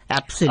 Mother,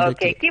 absolutely.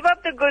 Okay, keep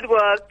up the good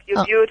work.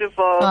 You're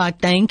beautiful. Oh,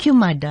 thank you,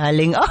 my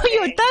darling. Oh,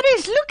 your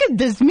Taresh, look at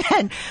this,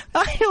 man.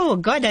 Oh,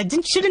 God,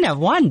 shouldn't have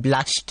one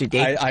blush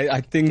today.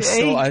 I think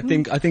so. I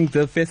think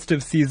the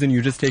festive season,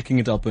 you're just taking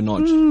it up a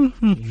notch.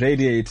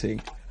 Radiating.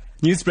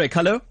 Newsbreak,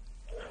 hello?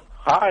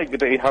 Hi,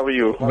 good day. How are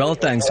you? Well,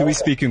 thanks. Who are we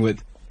speaking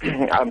with?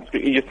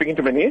 You're speaking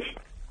to Manish?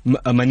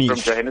 Manish. From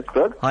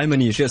Johannesburg. Hi,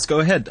 Manish. Yes, go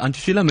ahead. Aunty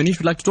Sheila, Manish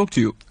would like to talk to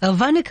you.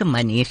 Vanakkam,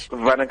 Manish.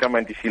 Vanakkam,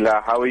 Aunty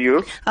Sheila. How are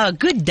you?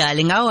 Good,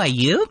 darling. How are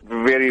you?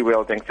 Very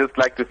well, thanks. Just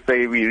like to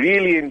say we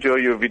really enjoy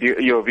your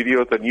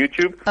videos on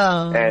YouTube.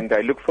 And I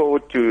look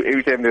forward to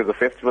every time there's a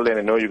festival and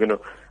I know you're going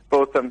to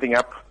post something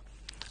up.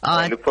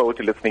 I look forward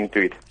to listening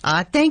to it.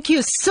 Thank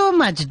you so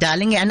much,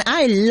 darling. And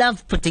I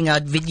love putting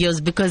out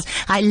videos because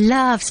I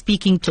love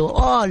speaking to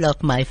all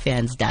of my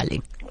fans,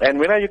 darling. And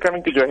when are you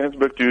coming to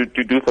Johannesburg to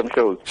do some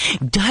shows?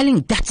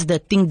 Darling, that's the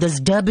thing. This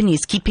Durban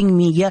is keeping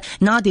me here.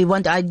 Now they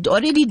want, I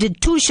already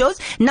did 2 shows.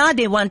 Now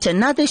they want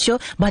another show.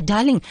 But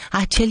darling,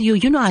 I tell you,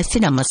 I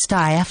said I'm a star.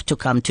 I have to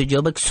come to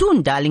Joburg.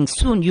 Soon, darling,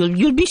 soon.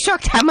 You'll be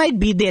shocked. I might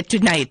be there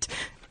tonight.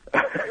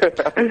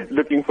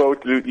 Looking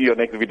forward to your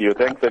next video.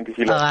 Thanks, Aunty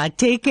Sheila.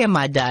 Take care,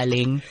 my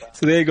darling.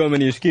 So there you go,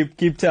 Manish.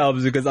 Keep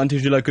tabs because Aunty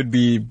Sheila could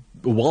be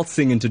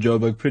waltzing into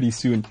Joburg pretty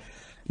soon.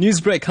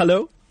 Newsbreak,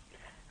 hello?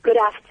 Good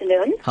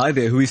afternoon. Hi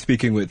there. Who are you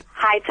speaking with?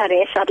 Hi,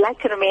 Taresh. I'd like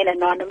to remain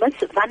anonymous.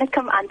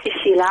 Vanakkam, Aunty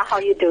Sheila. How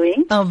are you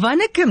doing?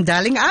 Vanakkam,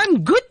 darling.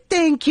 I'm good,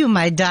 thank you,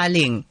 my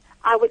darling.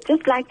 I would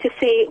just like to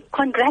say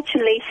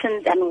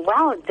congratulations and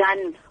well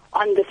done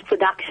on this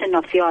production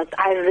of yours.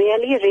 I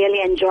really,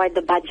 really enjoyed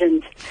the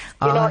bhajans.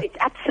 It's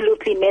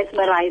absolutely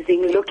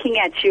mesmerizing looking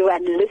at you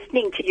and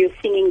listening to you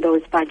singing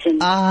those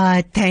bhajans.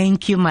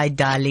 Thank you, my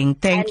darling.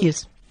 Thank you.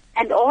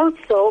 And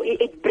also,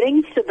 it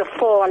brings to the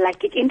fore,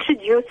 like it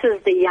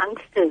introduces the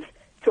youngsters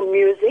to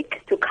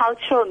music, to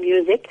cultural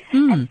music,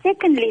 and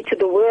secondly, to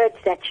the words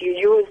that you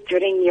use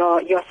during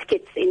your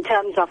skits in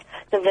terms of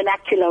the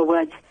vernacular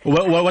words.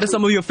 What are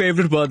some of your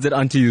favorite words that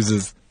Auntie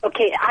uses?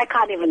 Okay, I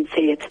can't even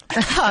say it.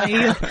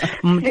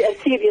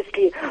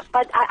 Seriously.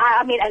 But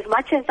I mean, as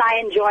much as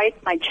I enjoy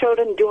it, my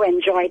children do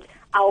enjoy it.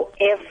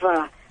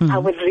 However, I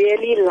would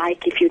really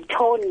like if you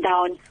tone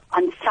down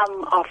on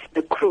some of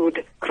the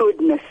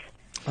crudeness.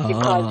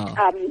 Because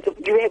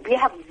we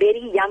have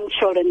very young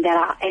children that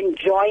are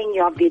enjoying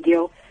your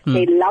video.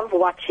 They love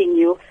watching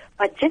you.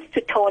 But just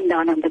to tone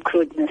down on the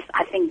crudeness,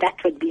 I think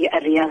that would be a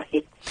real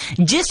hit.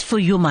 Just for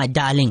you, my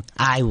darling,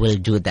 I will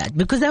do that.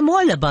 Because I'm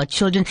all about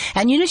children.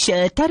 And you know,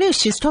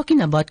 Taresh is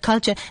talking about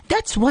culture.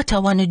 That's what I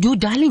want to do,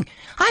 darling.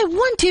 I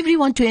want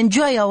everyone to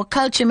enjoy our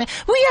culture, man.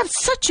 We have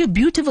such a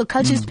beautiful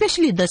culture,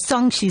 especially the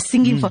song she's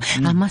singing for.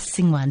 I must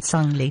sing one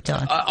song later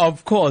on.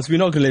 Of course, we're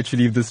not going to let you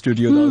leave the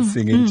studio without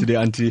singing today,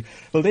 Auntie.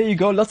 Well, there you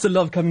go. Lots of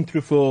love coming through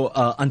for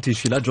Aunty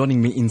Sheila,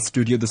 joining me in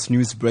studio. This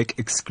Newsbreak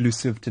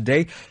exclusive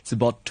today. It's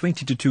about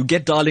 20 to 2.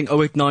 Get darling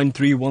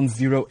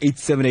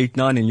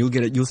 0893108789 and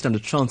you'll stand a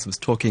chance of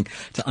talking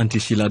to Aunty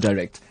Sheila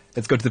direct.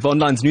 Let's go to the phone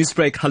lines.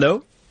 Newsbreak,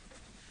 hello.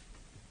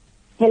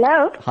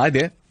 Hello. Hi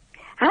there.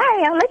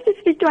 Hi, I'd like to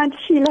speak to Aunty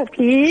Sheila,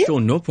 please.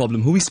 Sure, no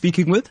problem. Who are we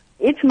speaking with?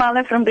 It's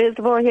Mala from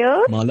Reservoir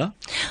Hills. Mala?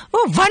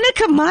 Oh,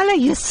 Vanaka Mala,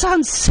 you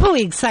sound so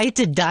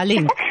excited,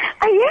 darling.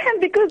 I am,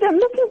 because I'm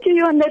listening to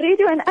you on the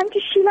radio, and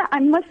Aunty Sheila, I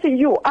must say,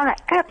 you are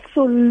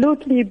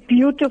absolutely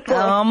beautiful.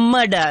 Oh,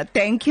 mother,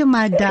 thank you,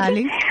 my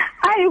darling.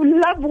 I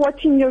love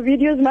watching your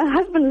videos. My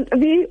husband,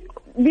 we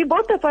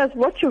both of us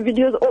watch your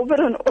videos over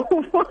and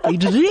over.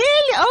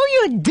 Really? Oh,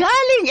 you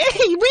darling.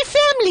 Hey, we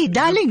family,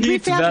 darling. We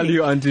family.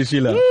 Value, Aunty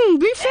Sheila.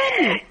 We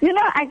family. You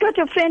know, I got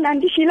a friend,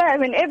 Aunty Sheila.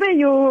 Whenever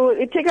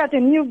you take out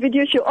a new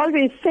video, she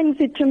always sends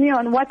it to me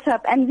on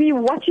WhatsApp, and we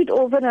watch it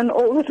over and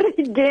over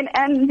again,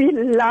 and we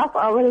laugh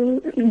our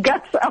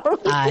guts out.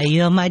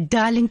 You're my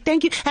darling.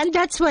 Thank you. And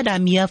that's what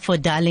I'm here for,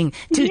 darling.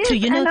 Yes,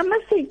 and I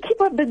must say,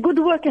 keep up the good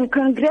work and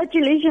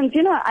congratulations.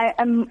 You know, I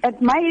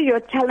admire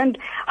your talent.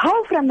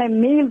 How from a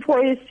male voice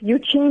you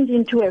change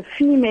into a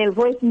female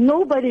voice.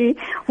 Nobody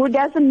who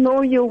doesn't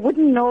know you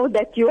wouldn't know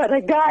that you are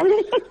a guy.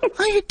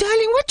 Oh, you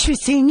darling, what you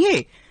saying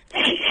here?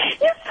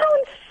 You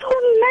sound so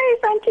nice,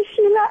 Aunty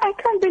Sheila. I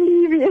can't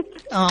believe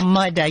it. Oh,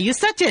 mother, you're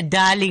such a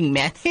darling,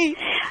 man.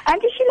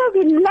 Aunty Sheila,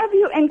 we love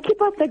you and keep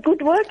up the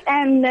good work,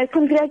 and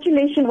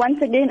congratulations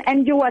once again.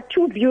 And you are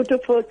too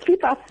beautiful.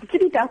 Keep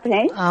it up,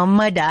 eh? Oh,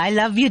 mother, I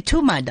love you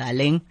too, my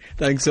darling.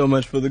 Thanks so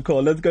much for the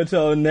call. Let's go to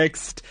our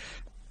next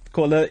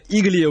caller,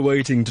 eagerly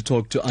awaiting to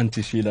talk to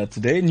Aunty Sheila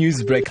today.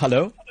 Newsbreak,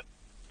 hello.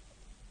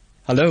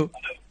 Hello.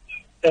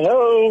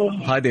 Hello.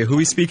 Hi there. Who are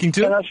we speaking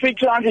to? Can I speak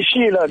to Aunty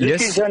Sheila?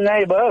 This is her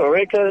neighbor,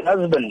 Rekha's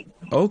husband.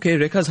 Okay,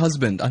 Rekha's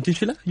husband. Aunty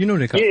Sheila? You know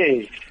Rekha?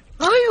 Yes.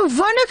 Oh, you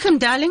Vanakam,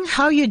 darling.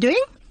 How are you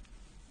doing?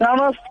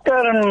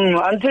 Namaskaram,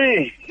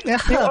 Aunty.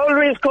 You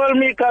always call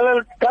me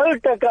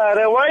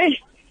Kaltakara. Why?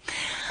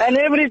 And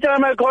every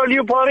time I call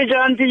you porridge,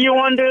 Aunty, you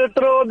want to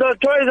throw the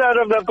toys out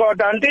of the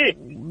cot, Aunty.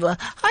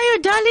 Oh,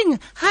 darling,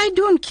 I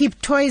don't keep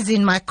toys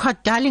in my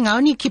cot, darling. I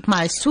only keep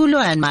my Sulu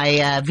and my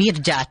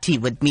Virjati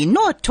with me.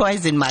 No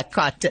toys in my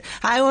cot.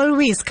 I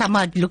always come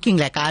out looking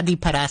like Adi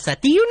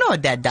Parasati. You know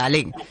that,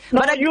 darling.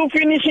 But are you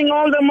finishing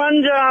all the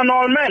manja and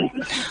all, man?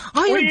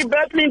 We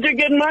battling to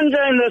get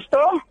manja in the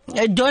store?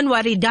 Don't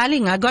worry,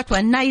 darling. I got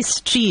one nice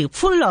tree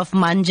full of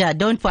manja.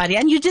 Don't worry.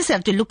 And you just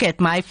have to look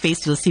at my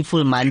face. You'll see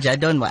full manja.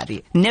 Don't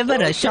worry. Never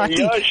a shorty.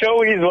 Your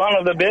show is one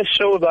of the best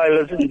shows I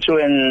listen to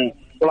and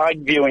like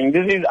viewing.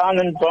 This is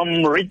Anand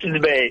from Richards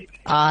Bay.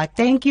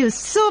 Thank you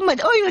so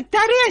much. Oh, you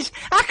Taresh,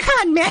 I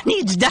can't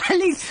manage,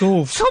 darling.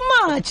 So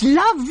much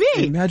love,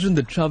 eh? Imagine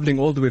the traveling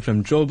all the way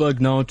from Joburg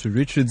now to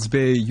Richards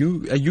Bay.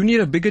 You need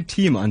a bigger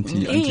team,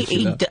 Auntie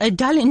Sheila.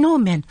 Darling, no,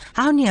 man.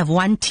 I only have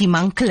one team,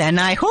 Uncle and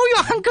I. Oh,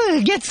 your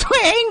uncle gets so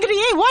angry,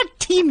 eh? What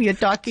team you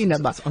talking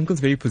about? This uncle's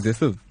very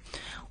possessive.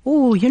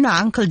 Oh, you know,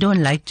 Uncle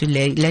don't like to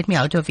let me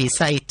out of his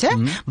sight.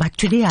 But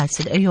today I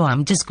said,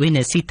 I'm just going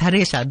to see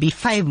Taresh. I'll be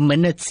 5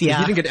 minutes here.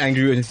 He didn't get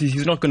angry.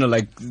 He's not going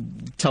to,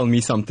 tell me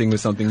something or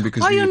something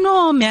because... you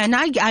know, man.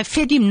 I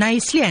fed him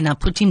nicely and I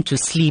put him to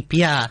sleep,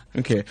 yeah.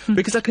 Okay.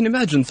 Because I can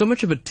imagine so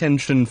much of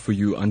attention for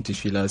you, Aunty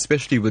Sheila,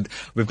 especially with...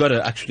 We've got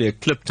actually a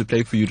clip to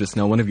play for you just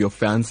now. One of your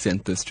fans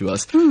sent this to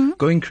us.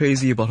 Going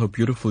crazy about how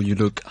beautiful you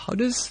look. How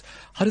does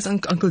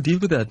Uncle deal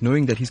with that,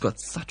 knowing that he's got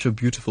such a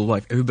beautiful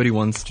wife? Everybody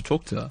wants to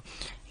talk to her.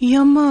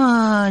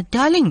 Yama,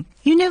 darling,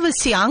 you never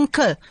see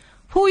Uncle.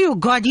 Who you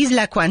got? He's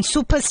like one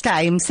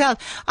superstar himself.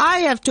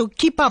 I have to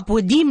keep up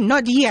with him,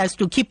 not he has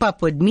to keep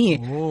up with me.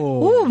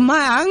 Oh,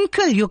 my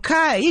uncle, you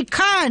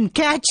can't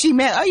catch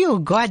him. Oh, you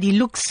God, he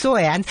looks so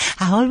handsome.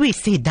 I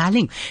always say,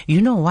 darling, you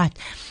know what?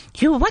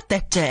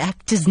 That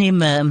actor's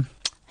name,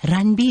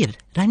 Ranbir,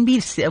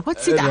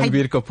 what's it?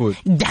 Ranbir Kapoor.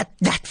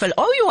 That fellow.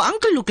 Oh, your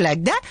uncle look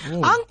like that?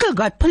 Uncle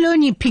got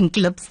Poloni pink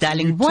lips,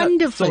 darling.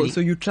 Wonderful. So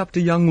you trapped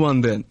a young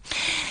one then?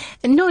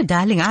 No,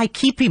 darling, I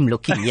keep him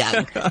looking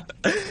young.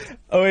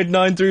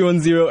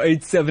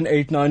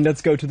 0893108789.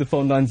 Let's go to the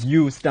phone lines.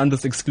 You stand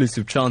this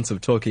exclusive chance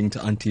of talking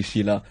to Aunty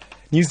Sheila.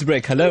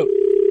 Newsbreak, hello.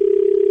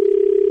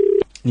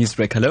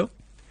 Newsbreak, hello.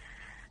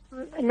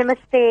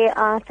 Namaste,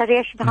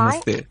 Taresh Bhai.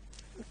 Namaste.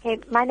 Okay,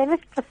 my name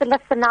is Priscilla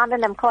Sanan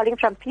and I'm calling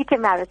from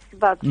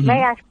Petermaritzburg.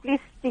 May I please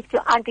speak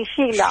to Aunty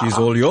Sheila? She's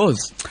all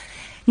yours.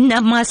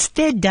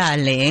 Namaste,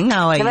 darling.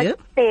 How are you?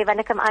 Namaste,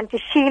 Vanakam, Aunty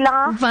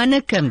Sheila.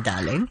 Vanakam,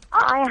 darling.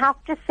 I have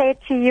to say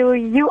to you,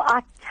 you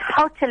are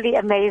totally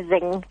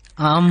amazing.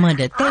 Oh,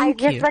 mother,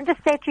 thank you. I just want to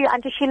say to you,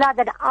 Aunty Sheila,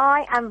 that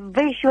I am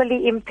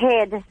visually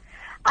impaired.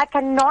 I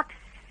cannot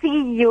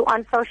see you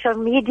on social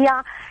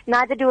media.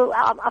 Neither do,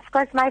 of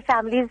course, my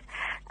family's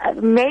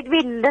made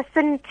me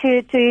listen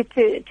to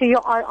you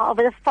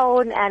over the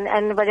phone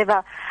and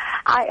whatever.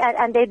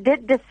 And they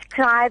did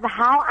describe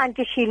how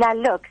Aunty Sheila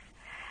looks.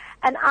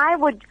 And I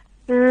would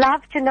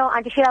love to know,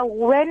 Aunty Sheila,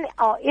 when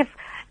or if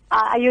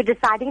are you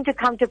deciding to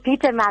come to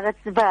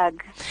Pietermaritzburg?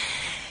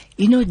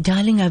 You know,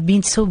 darling, I've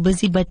been so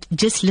busy, but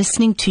just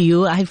listening to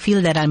you, I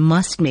feel that I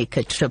must make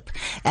a trip.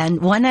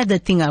 And one other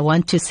thing I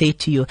want to say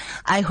to you,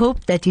 I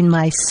hope that in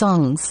my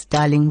songs,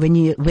 darling, when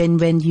you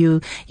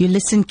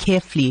listen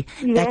carefully,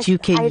 yes, that you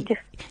can,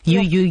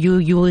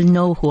 you will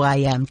know who I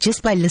am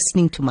just by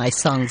listening to my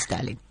songs,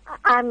 darling.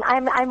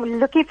 I'm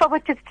looking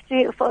forward to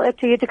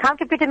you to come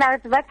to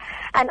Pietermaritzburg,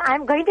 and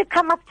I'm going to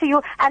come up to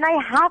you, and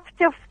I have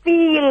to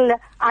feel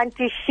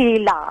Aunty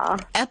Sheila.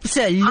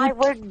 Absolutely. I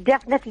will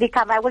definitely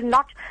come. I will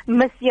not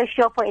miss your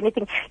show for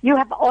anything. You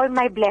have all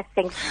my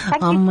blessings.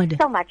 Thank you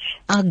so much.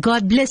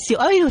 God bless you.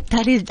 Oh, you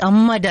Tarid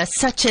Amada,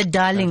 such a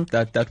darling.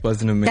 That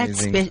was an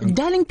amazing.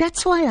 Darling,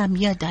 that's why I'm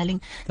here,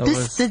 darling.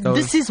 This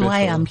is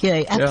why I'm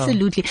here.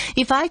 Absolutely.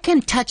 Yeah. If I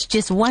can touch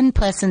just one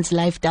person's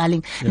life,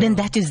 darling, then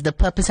that is the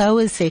purpose. I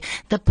always say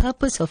the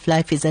purpose of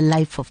life is a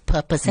life of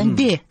purpose, and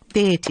there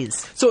it is.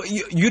 So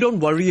you don't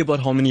worry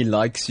about how many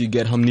likes you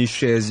get, how many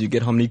shares you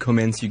get, how many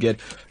comments you get.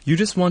 You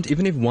just want,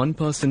 even if one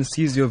person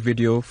sees your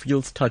video,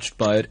 feels touched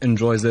by it,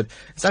 enjoys it,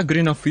 is that good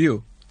enough for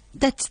you?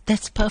 That's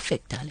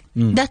perfect,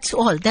 darling. That's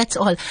all.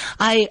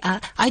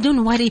 I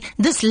don't worry.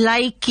 This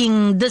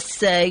liking,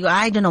 this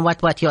I don't know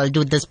what you all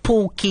do. This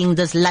poking,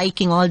 this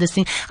liking, all this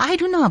thing. I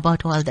don't know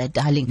about all that,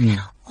 darling.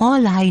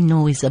 All I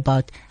know is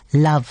about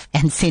love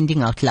and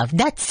sending out love.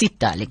 That's it,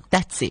 darling.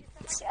 That's it.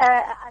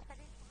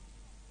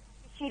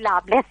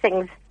 Sheila,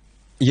 blessings.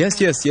 Yes.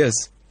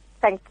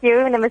 Thank you.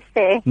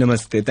 Namaste.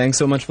 Namaste. Thanks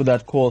so much for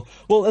that call.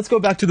 Well, let's go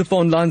back to the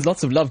phone lines.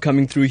 Lots of love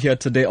coming through here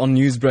today on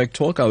Newsbreak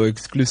Talk, our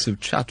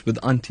exclusive chat with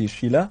Aunty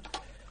Sheila.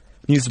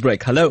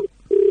 Newsbreak, hello.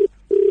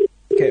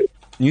 Okay,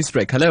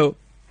 Newsbreak, hello.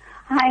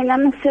 Hi,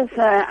 namaste,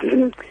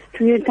 sir.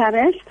 To you,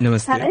 Taresh.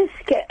 Namaste.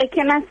 Taresh,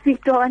 can I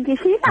speak to Aunty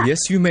Sheila?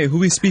 Yes, you may.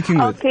 Who is speaking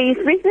with? Okay, you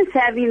speak to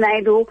Savi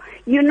Naidu.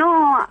 You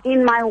know,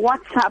 in my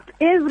WhatsApp,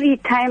 every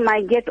time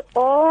I get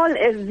all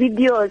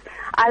videos,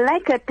 I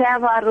like a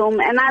Tava room,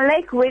 and I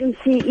like when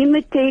she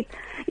imitates,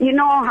 you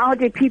know, how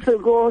the people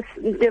go,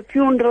 the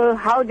funeral,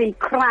 how they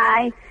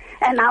cry,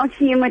 and how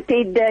she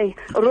imitates the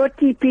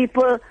roti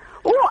people.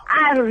 Oh,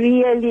 I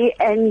really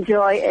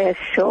enjoy a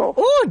show.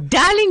 Oh,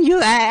 darling,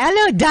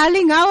 hello,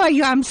 darling, how are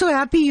you? I'm so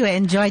happy you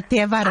enjoyed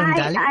Tevaram,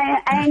 darling.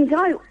 I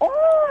enjoy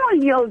all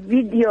your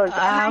videos. And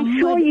I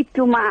show it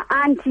to my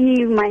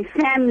auntie, my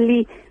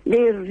family. They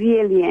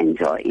really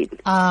enjoy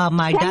it.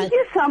 Thank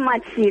you so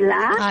much,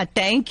 Sheila.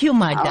 Thank you,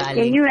 my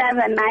darling. You have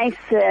a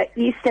nice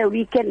Easter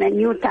weekend and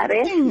you,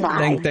 Taresh.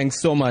 Bye. Thanks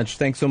so much.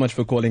 Thanks so much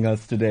for calling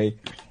us today.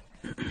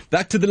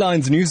 Back to the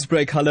lines.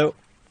 Newsbreak, hello.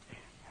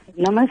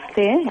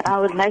 Namaste. I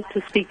would like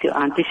to speak to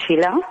Aunty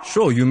Sheila.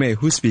 Sure, you may.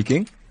 Who's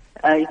speaking?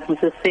 It's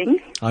Mrs. Singh.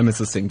 Hi,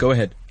 Mrs. Singh. Go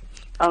ahead.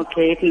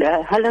 Okay.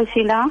 Hello,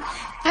 Sheila.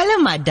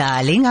 Hello, my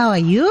darling. How are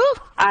you?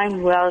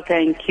 I'm well,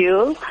 thank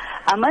you.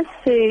 I must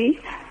say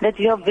that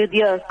your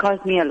video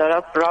caused me a lot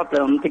of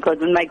problems because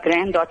when my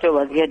granddaughter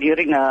was here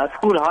during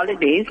school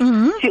holidays,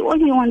 she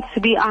only wants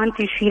to be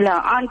Aunty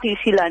Sheila. Aunty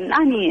Sheila,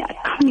 Nani,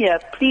 come here,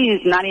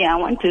 please, Nani, I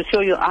want to show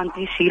you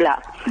Aunty Sheila.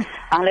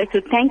 I'd like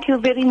to thank you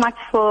very much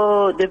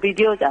for the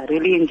videos. I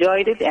really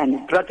enjoyed it and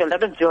it brought a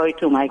lot of joy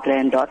to my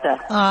granddaughter.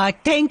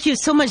 Thank you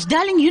so much.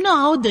 Darling, you know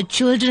how the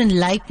children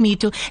like me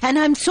too. And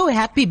I'm so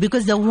happy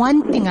because the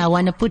one thing I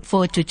want to put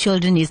forward to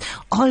children is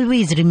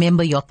always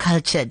remember your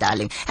culture,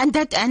 darling. And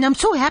I'm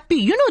so happy.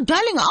 You know,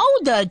 darling, how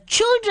the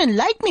children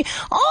like me.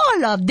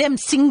 All of them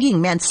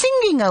singing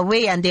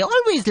away. And they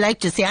always like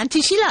to say,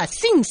 Aunty Sheila,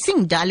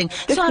 sing, darling.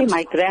 Especially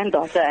my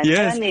granddaughter. And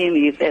her name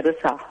is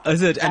Erisa.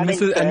 Is it? And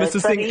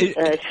Mrs. Singh,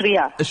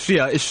 Shreya.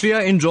 Shreya. Is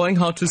Shreya enjoying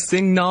how to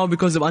sing now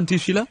because of Aunty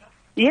Sheila?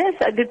 Yes,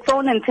 I did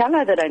phone and tell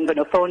her that I'm going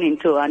to phone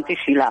into Aunty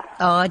Sheila.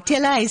 Oh,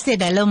 tell her I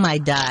said hello, my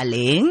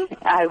darling.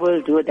 I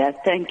will do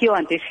that. Thank you,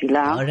 Aunty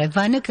Sheila. All right,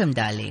 vanakkam,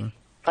 darling.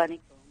 Vanakkam.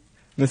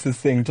 Mrs.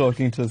 Singh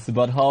talking to us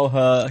about how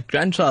her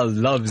grandchild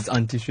loves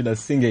Aunty Sheila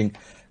singing.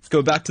 Let's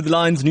go back to the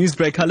lines.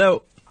 Newsbreak,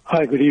 hello.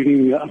 Hi, good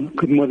evening.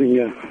 Good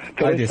morning.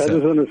 Hi, dear, I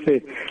just want to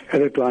say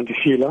hello to Aunty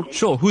Sheila.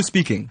 Sure, who's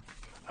speaking?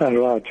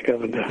 Raj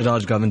Govender.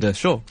 Raj Govender,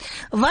 sure.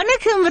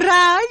 Vanakkam,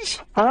 Raj.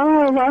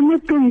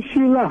 Vanakkam,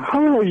 Sheila.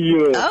 How are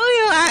you?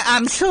 Oh,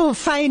 I'm so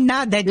fine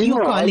now that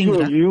you're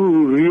calling.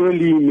 You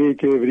really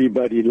make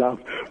everybody laugh.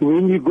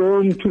 When you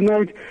go home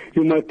tonight,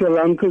 you must tell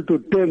Uncle to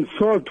turn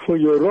salt for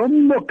your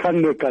rombo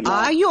kanu kana.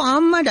 Are you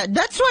Amada?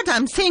 That's what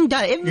I'm saying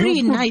that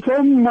every night.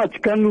 So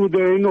much kanu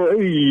there,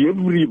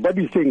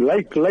 everybody saying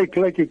like.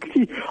 You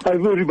see,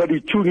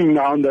 everybody tuning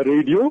now on the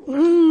radio.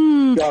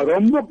 Yeah,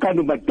 rombo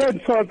kanu, but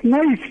turn salt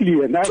nicely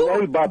and have too.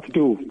 oil bath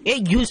too.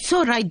 Hey, you're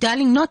so right,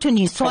 darling. Not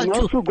only salt And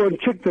too. also go and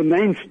check the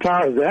 9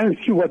 stars and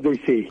see what they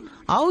say.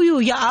 How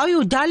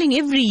you, darling?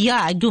 Every year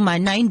I do my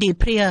 9-day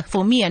prayer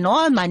for me and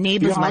all my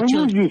neighbors, my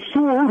children. You're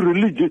so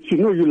religious,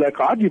 you like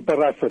Adi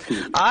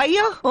Parasati. Are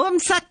you? Om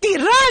Sati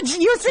Raj,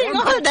 you're saying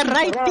all the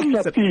right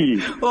things.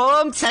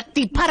 Om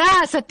Sati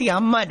Parasati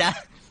Ammada.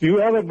 You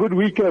have a good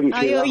weekend.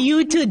 Ayo,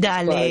 you too,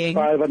 darling.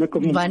 Bye.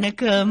 Vanakkam.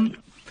 Vanakkam.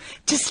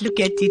 Just look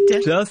at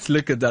it. Just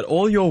look at that.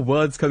 All your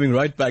words coming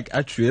right back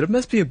at you. That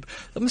must be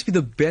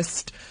the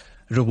best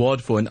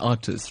reward for an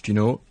artist,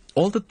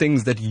 All the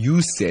things that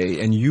you say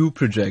and you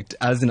project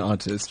as an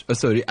artist,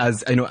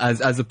 as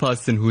a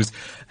person who's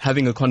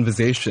having a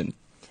conversation,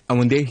 and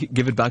when they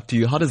give it back to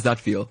you, how does that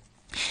feel?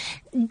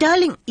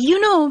 Darling,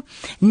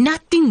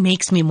 nothing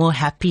makes me more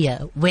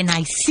happier when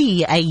I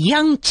see a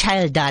young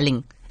child,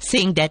 darling,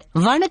 saying that,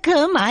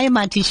 Vanakkam, I am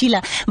Aunty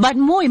Sheila. But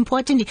more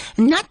importantly,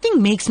 nothing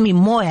makes me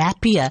more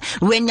happier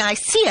when I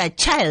see a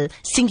child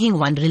singing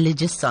one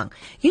religious song.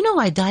 You know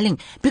why, darling?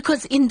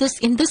 Because in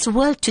this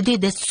world today,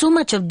 there's so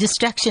much of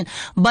distraction.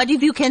 But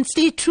if you can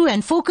stay true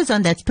and focus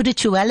on that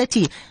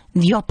spirituality,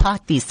 your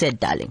path is set,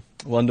 darling.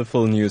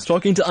 Wonderful news.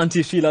 Talking to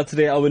Aunty Sheila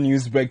today, our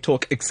Newsbreak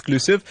Talk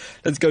exclusive.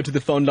 Let's go to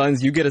the phone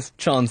lines. You get a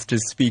chance to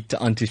speak to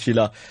Aunty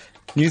Sheila.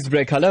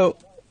 Newsbreak, hello.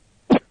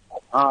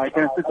 I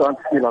can speak to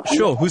Aunty Sheila, please.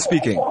 Sure, who's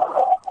speaking?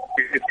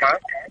 Is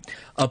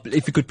it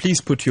If you could please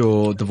put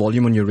the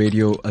volume on your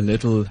radio a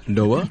little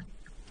lower.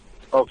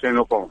 Okay,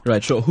 no problem.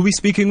 Right, sure. Who are we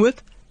speaking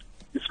with?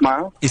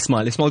 Ismail.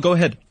 Ismail, go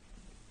ahead.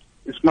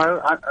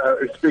 Ismail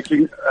is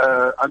speaking.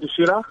 Aunty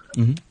Sheila.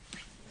 Mm-hmm.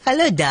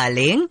 Hello,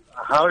 darling.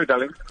 How are you,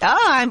 darling?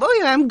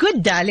 I'm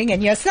good, darling.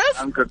 And yourself?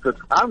 I'm good.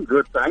 I'm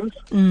good, thanks.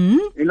 Mm-hmm.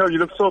 You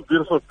look so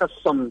beautiful.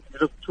 You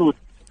look too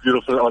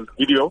beautiful on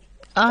video.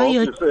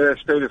 You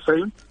stay the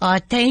same. Oh,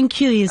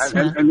 thank you,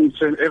 Ismail. And you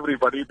saying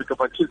everybody because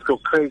my kids go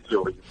crazy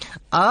over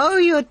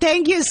you.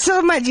 Thank you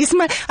so much,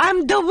 Ismail.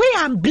 The way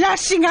I'm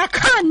blushing, I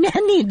can't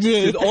manage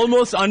it. It's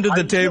almost under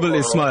the table,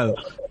 Ismail.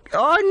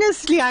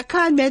 Honestly, I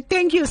can't manage.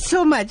 Thank you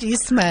so much,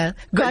 Ismail.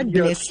 God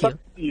bless you.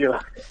 Yeah.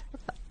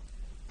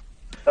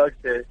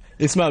 Okay.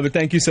 Ismail,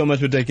 thank you so much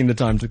for taking the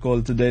time to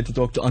call today to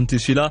talk to Aunty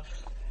Sheila.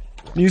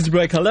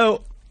 Newsbreak,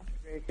 hello.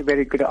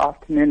 Very good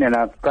afternoon, and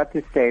I've got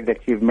to say that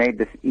you've made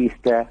this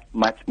Easter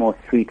much more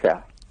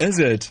sweeter. Is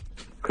it?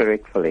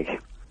 Correctfully.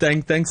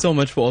 Thanks so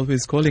much for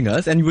always calling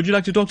us. And would you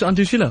like to talk to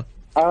Aunty Sheila?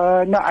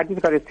 No, I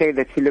just got to say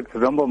that she looks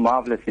rumbo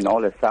marvelous in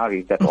all her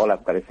saris. That's all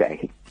I've got to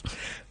say.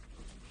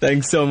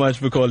 Thanks so much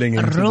for calling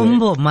in today.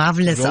 Rumbo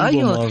marvelous.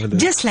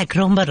 Marvelous. Just like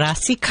Rumba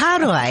Rasi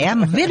Karo, I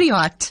am very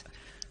hot.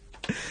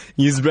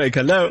 Newsbreak,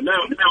 hello.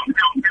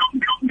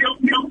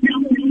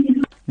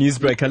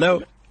 Newsbreak,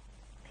 hello.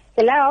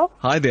 Hello.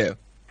 Hi there.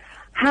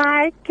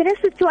 Hi, can I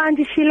speak to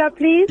Aunty Sheila,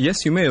 please?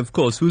 Yes, you may, of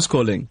course. Who's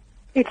calling?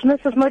 It's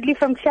Mrs. Mudley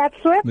from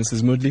Chatsworth.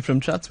 Mrs. Mudley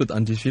from Chatsworth,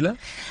 Aunty Sheila.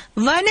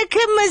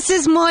 Vanakkam,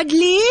 Mrs.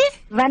 Mudley.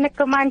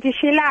 Vanakkam, Aunty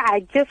Sheila.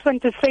 I just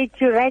want to say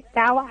to you right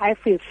now, I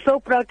feel so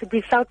proud to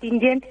be South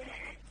Indian.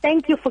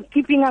 Thank you for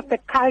keeping up the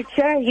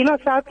culture. We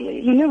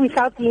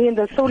South Indians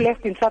are so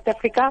left in South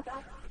Africa.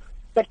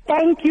 But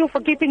thank you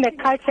for keeping the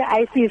culture.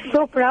 I feel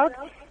so proud.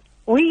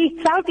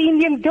 We South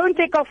Indians don't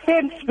take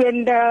offense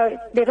when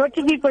the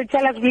roti people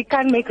tell us we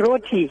can't make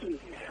roti.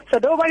 So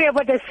don't worry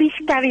about the fish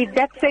curry.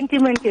 That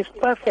sentiment is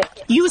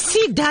perfect. You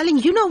see, darling,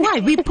 you know why?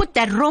 We put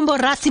that rombo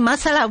rasi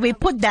masala. We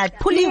put that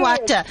puli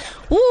water.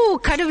 Ooh,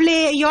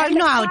 kadavle, you all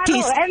know how it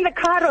tastes. And the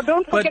karo.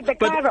 Don't forget the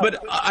karo. But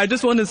I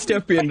just want to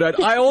step in, right?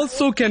 I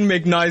also can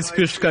make nice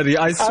fish curry.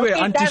 I swear,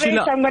 okay, Aunty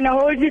Sheila. I'm going to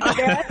hold you to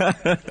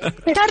that.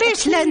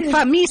 Taresh learned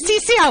from me. See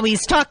how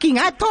he's talking.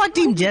 I taught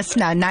him just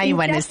now. Now you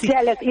want to see.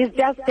 He's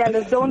just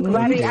jealous. Don't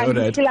worry.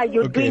 Aunty Sheila,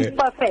 you're doing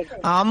perfect.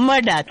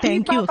 Amada,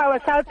 thank you. Keep up our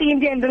South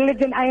Indian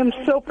religion. I am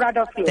so proud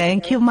of you.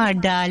 Thank you, my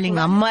darling.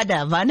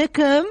 Amada,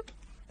 vanakkam.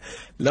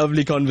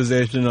 Lovely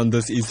conversation on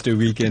this Easter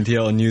weekend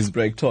here on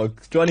Newsbreak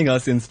Talk. Joining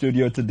us in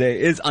studio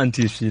today is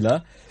Aunty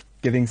Sheila,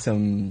 giving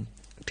some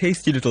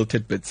tasty little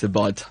tidbits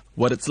about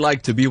what it's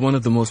like to be one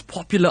of the most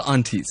popular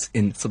aunties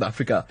in South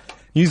Africa.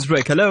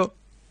 Newsbreak, hello.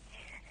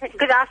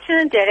 Good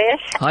afternoon, Deresh.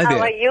 Hi there.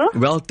 How are you?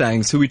 Well,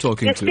 thanks. Who are we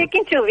talking You're to?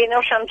 speaking to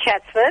Vino from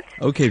Chatsworth.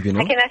 Okay,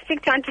 Vino. Can I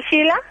speak to Aunty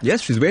Sheila?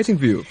 Yes, she's waiting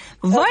for you.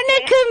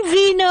 Vanakkam,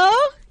 Vino.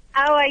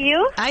 How are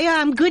you?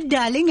 I'm good,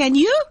 darling. And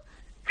you?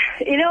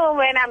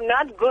 When I'm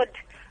not good,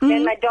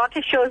 when my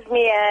daughter shows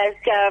me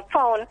a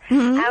phone,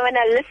 and when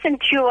I listen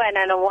to you and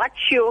I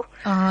watch you,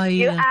 I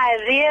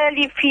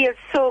really feel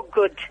so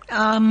good.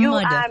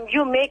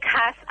 You make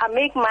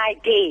my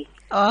day.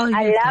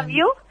 I love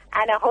you.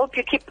 And I hope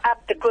you keep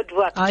up the good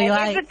work.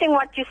 Everything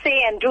what you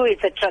say and do is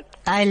a truth.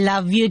 I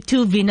love you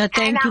too, Vino.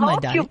 Thank you, my darling.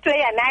 And I hope you play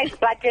a nice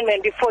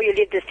bhajan before you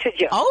leave the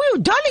studio. Oh,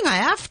 darling, I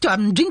have to.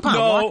 I'm drinking my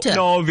water.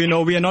 No,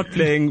 Vino, we are not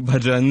playing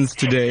bhajans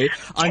today.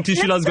 Aunty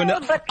Sheila's going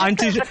to...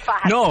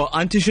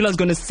 Aunty Sheila's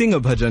going to sing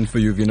a bhajan for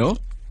you, Vino.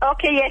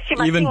 Okay, yes, she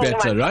must Even sing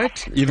better, one.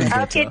 right? Even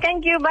better. Okay,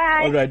 thank you.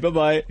 Bye. All right,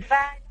 bye-bye.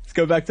 Bye. Let's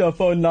go back to our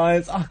phone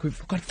lines.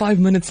 We've got 5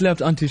 minutes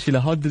left, Aunty Sheila.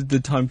 How did the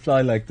time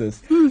fly like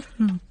this?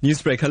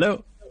 Newsbreak,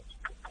 hello.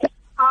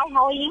 Hi,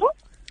 how are you?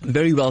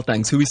 Very well,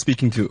 thanks. Who are we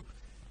speaking to?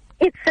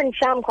 It's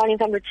Sansha. I'm calling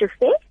from Richards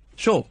Bay.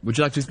 Sure. Would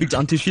you like to speak to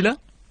Aunty Sheila?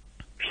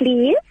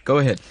 Please. Go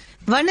ahead.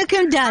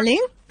 Vanakkam,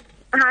 darling.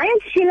 Hi,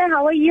 Aunty Sheila.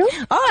 How are you?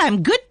 Oh,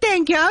 I'm good,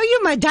 thank you. How are you,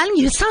 my darling?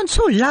 You sound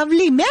so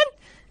lovely, man.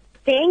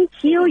 Thank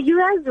you. You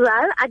as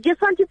well. I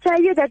just want to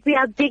tell you that we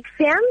are big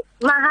fans.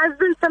 My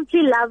husband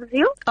simply loves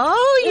you.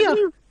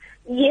 Oh,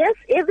 Yes,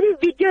 every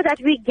video that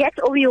we get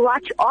or we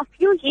watch of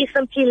you, he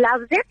simply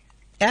loves it.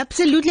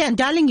 Absolutely. And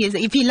darling,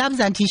 if he loves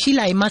Aunty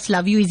Sheila, he must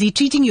love you. Is he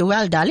treating you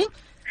well, darling?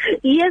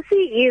 Yes,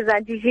 he is,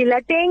 Aunty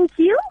Sheila. Thank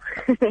you.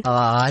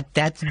 Oh,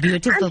 that's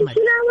beautiful. Aunty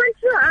Sheila, I want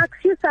to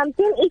ask you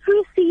something. If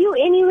we see you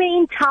anywhere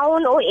in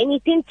town or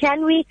anything,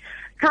 can we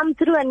come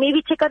through and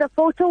maybe check out a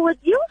photo with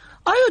you?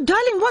 Oh,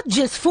 darling, what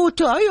just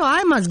photo? Oh,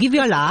 I must give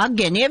you a hug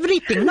and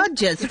everything, not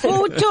just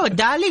photo.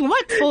 Darling,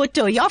 what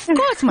photo? Yeah, of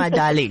course, my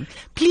darling.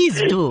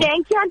 Please do.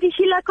 Thank you, Aunty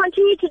Sheila.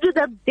 Continue to do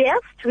the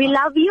best. We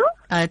love you.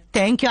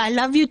 Thank you. I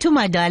love you too,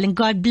 my darling.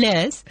 God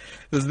bless.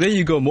 So there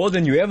you go. More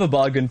than you ever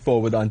bargained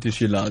for with Aunty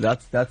Sheila.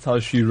 That's how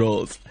she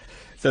rolls.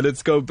 So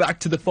let's go back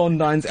to the phone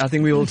lines. I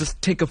think we will just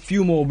take a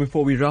few more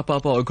before we wrap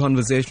up our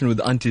conversation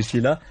with Aunty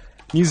Sheila.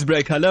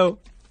 Newsbreak, hello.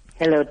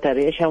 Hello,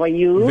 Taresh. How are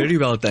you? Very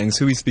well, thanks.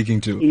 Who are we speaking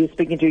to? You're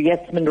speaking to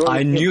Yasmin Rose.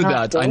 I knew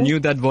that. I knew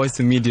that voice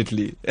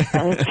immediately.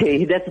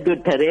 Okay, that's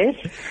good,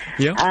 Taresh.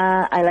 Yeah.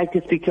 I like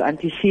to speak to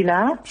Aunty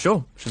Sheila.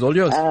 Sure, she's all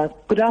yours.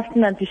 Good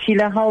afternoon, Aunty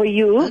Sheila. How are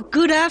you?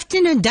 Good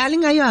afternoon,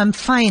 darling. I'm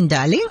fine,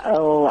 darling.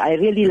 Oh, I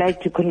really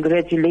like to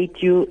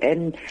congratulate you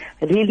and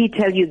really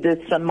tell you this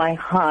from my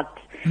heart,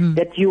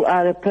 that you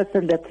are a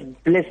person that's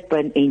blessed by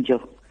an angel.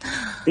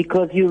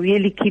 Because you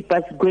really keep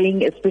us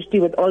going,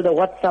 especially with all the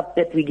WhatsApp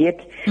that we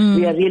get.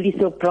 We are really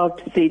so proud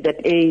to say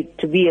that,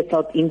 to be a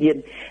South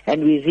Indian,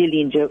 and we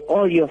really enjoy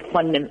all your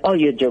fun and all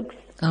your jokes.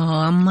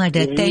 Oh,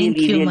 mother, thank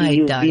you, my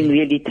you've darling. Been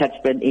really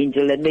touched by an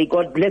angel, and may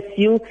God bless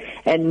you,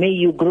 and may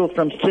you grow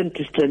from strength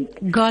to strength.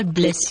 God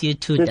bless you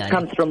too, this darling. This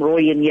comes from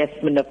Roy and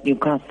Yasmin of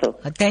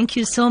Newcastle. Thank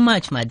you so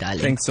much, my darling.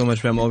 Thanks so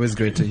much, ma'am. Always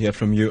great to hear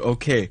from you.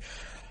 Okay.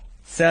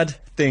 Sad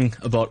thing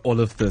about all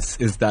of this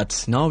is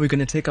that now we're going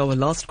to take our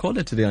last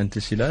caller today, Aunty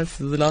Sheila. This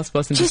is the last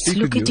person to speak with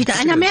you. Just look at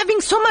it, and I'm having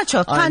so much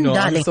of fun, I know,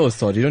 darling. I'm so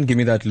sorry. Don't give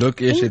me that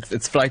look, Ish.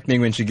 It's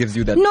frightening when she gives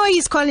you that. No,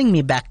 he's calling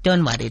me back.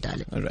 Don't worry,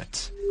 darling. All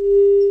right.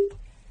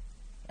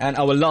 And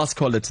our last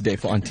caller today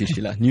for Aunty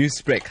Sheila.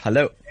 Newsbreak,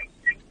 hello.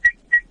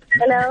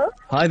 Hello.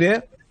 Hi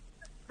there.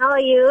 How are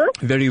you?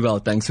 Very well,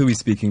 thanks. Who are we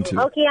speaking to?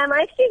 Okay, I'm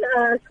actually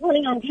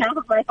calling on behalf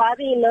of my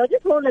father-in-law.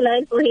 Just hold the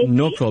line for him.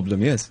 No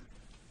problem, yes.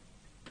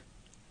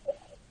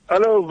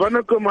 Hello,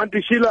 Vanakkam,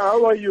 Aunty Sheila.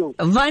 How are you?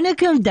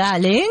 Vanakkam,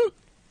 darling.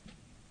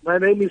 My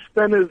name is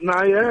Stanis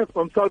Nair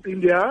from South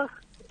India.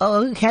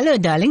 Oh, hello,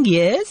 darling.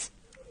 Yes.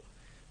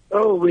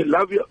 Oh, we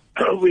love you.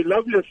 We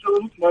love your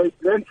show. My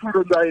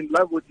grandchildren are in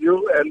love with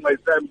you and my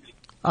family.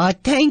 Oh,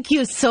 thank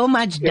you so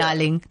much,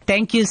 darling.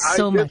 Thank you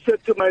so much. I just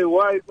said to my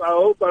wife, I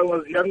hope I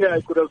was younger,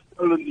 I could have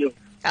stolen you.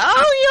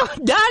 Oh,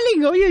 you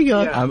darling. Oh, you.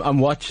 Yeah. I'm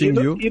watching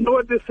you. You know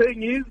what the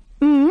saying is?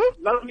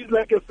 Love is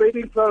like a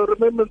fading flower.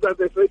 Remember that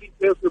a fading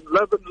person.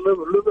 Love and love,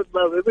 live and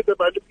love. Every time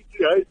I look at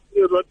you, I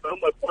see right now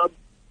my palm.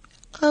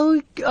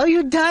 Oh,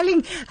 you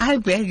darling.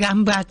 I'd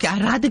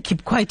rather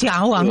keep quiet.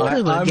 Our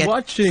uncle will get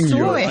watching so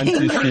you,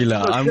 Aunty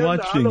Sheila. I'm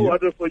watching you.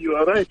 Water for you,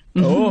 all right?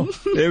 Oh,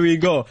 there we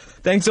go.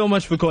 Thanks so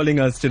much for calling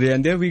us today.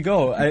 And there we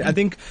go. I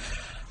think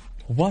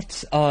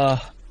what's an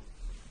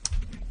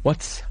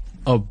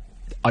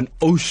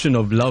ocean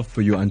of love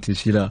for you, Aunty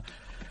Sheila.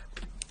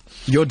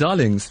 Your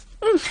darlings.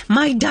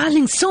 My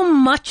darling, so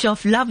much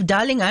of love,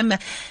 darling.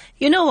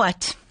 You know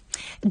what?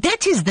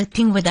 That is the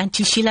thing with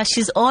Aunty Sheila.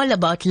 She's all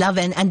about love,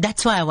 and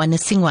that's why I want to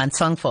sing one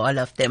song for all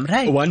of them,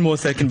 right? One more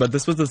second, but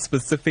this was a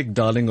specific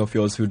darling of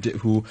yours who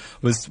didn't want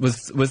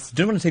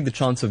to take the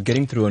chance of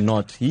getting through or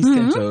not. He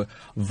sent a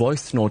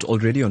voice note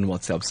already on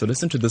WhatsApp. So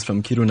listen to this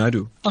from Kiru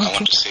Naidu. I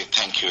want to say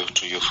thank you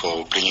to you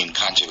for bringing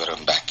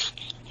Kanjivaram back.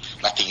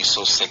 Nothing is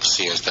so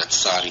sexy as that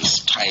sari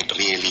tied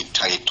really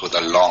tight with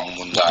a long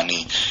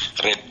mundani,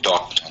 red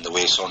dot, and the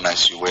way so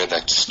nice you wear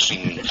that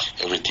string,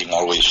 everything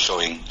always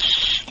showing.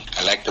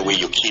 I like the way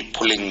you keep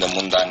pulling the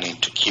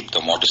mundani to keep the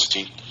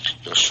modesty.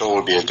 Your show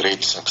will be a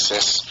great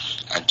success.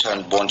 I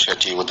turned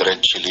bonchati with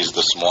red chilies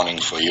this morning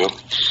for you.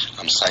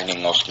 I'm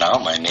signing off now.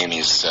 My name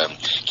is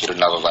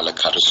Kirunavavala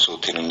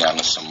Karasu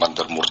Thirunyana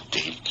Sambandar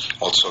Murthy,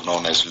 also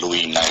known as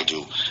Louis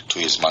Naidu, to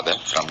his mother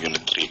from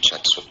Unit 3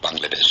 Chatsworth,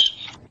 Bangladesh.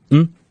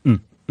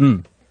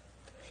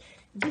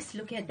 Just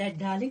look at that,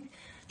 darling.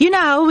 You know,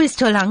 I always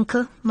told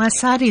Uncle, my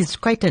sari is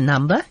quite a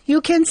number.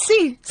 You can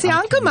see. See,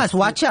 Uncle must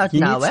watch out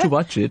now. He needs to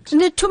watch it. To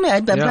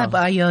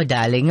me, your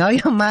darling.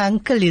 Oh, my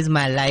uncle is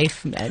my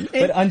life, man.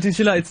 But Aunty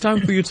Sheila, it's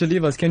time for you to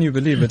leave us. Can you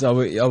believe it?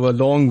 Our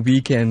long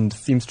weekend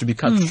seems to be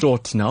cut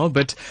short now.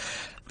 But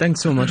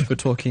thanks so much for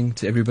talking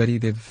to everybody.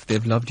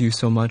 They've loved you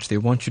so much. They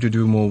want you to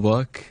do more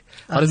work.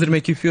 How does it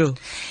make you feel?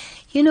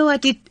 you know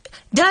what,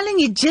 darling,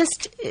 it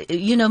just,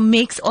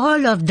 makes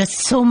all of this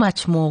so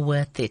much more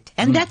worth it.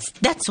 And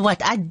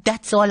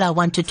that's all I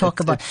want to talk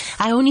about.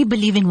 I only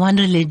believe in one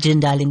religion,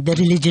 darling, the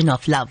religion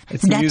of love.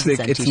 It's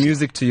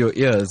music to your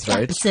ears,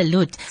 right?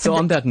 Absolute. So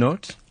on that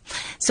note,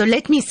 so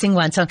let me sing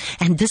one song.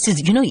 And this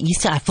is,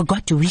 Easter, I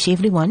forgot to wish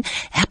everyone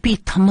happy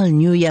Tamil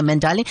New Year, man,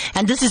 darling.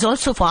 And this is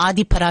also for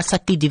Adi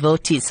Parasakti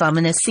devotees. So I'm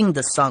going to sing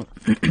the song.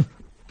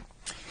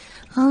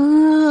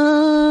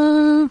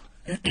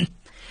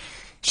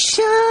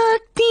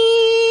 Shakti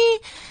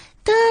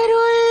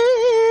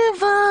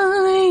Tarulvai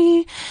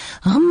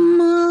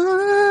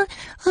Amma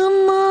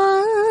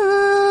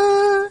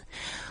Amma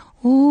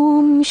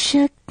Om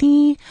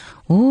Shakti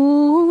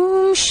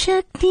Amma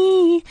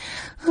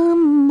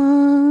Amma.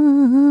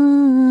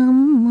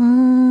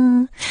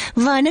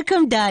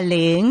 Vanakkam,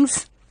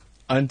 darlings.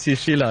 Aunty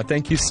Sheila,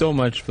 thank you so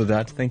much for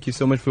that. Thank you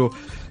so much for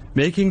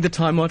making the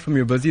time out from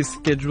your busy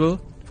schedule,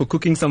 for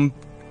cooking some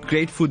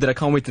great food that I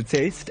can't wait to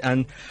taste,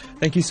 and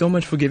thank you so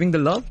much for giving the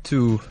love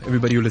to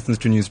everybody who listens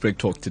to Newsbreak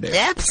Talk today.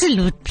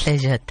 Absolute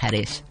pleasure,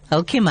 Taresh.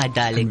 Okay, my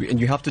darling.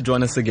 And you have to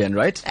join us again,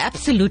 right?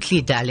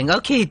 Absolutely, darling.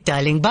 Okay,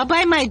 darling.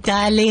 Bye-bye, my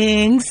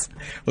darlings.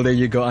 Well, there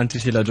you go. Aunty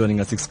Sheila joining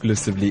us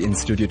exclusively in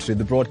studio today.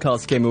 The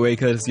broadcast came away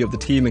courtesy of the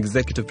team,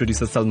 executive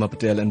producer Salma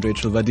Patel and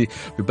Rachel Vadi.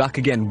 We're back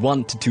again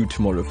 1 to 2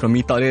 tomorrow. From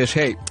me, Taresh,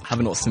 hey, have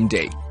an awesome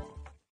day.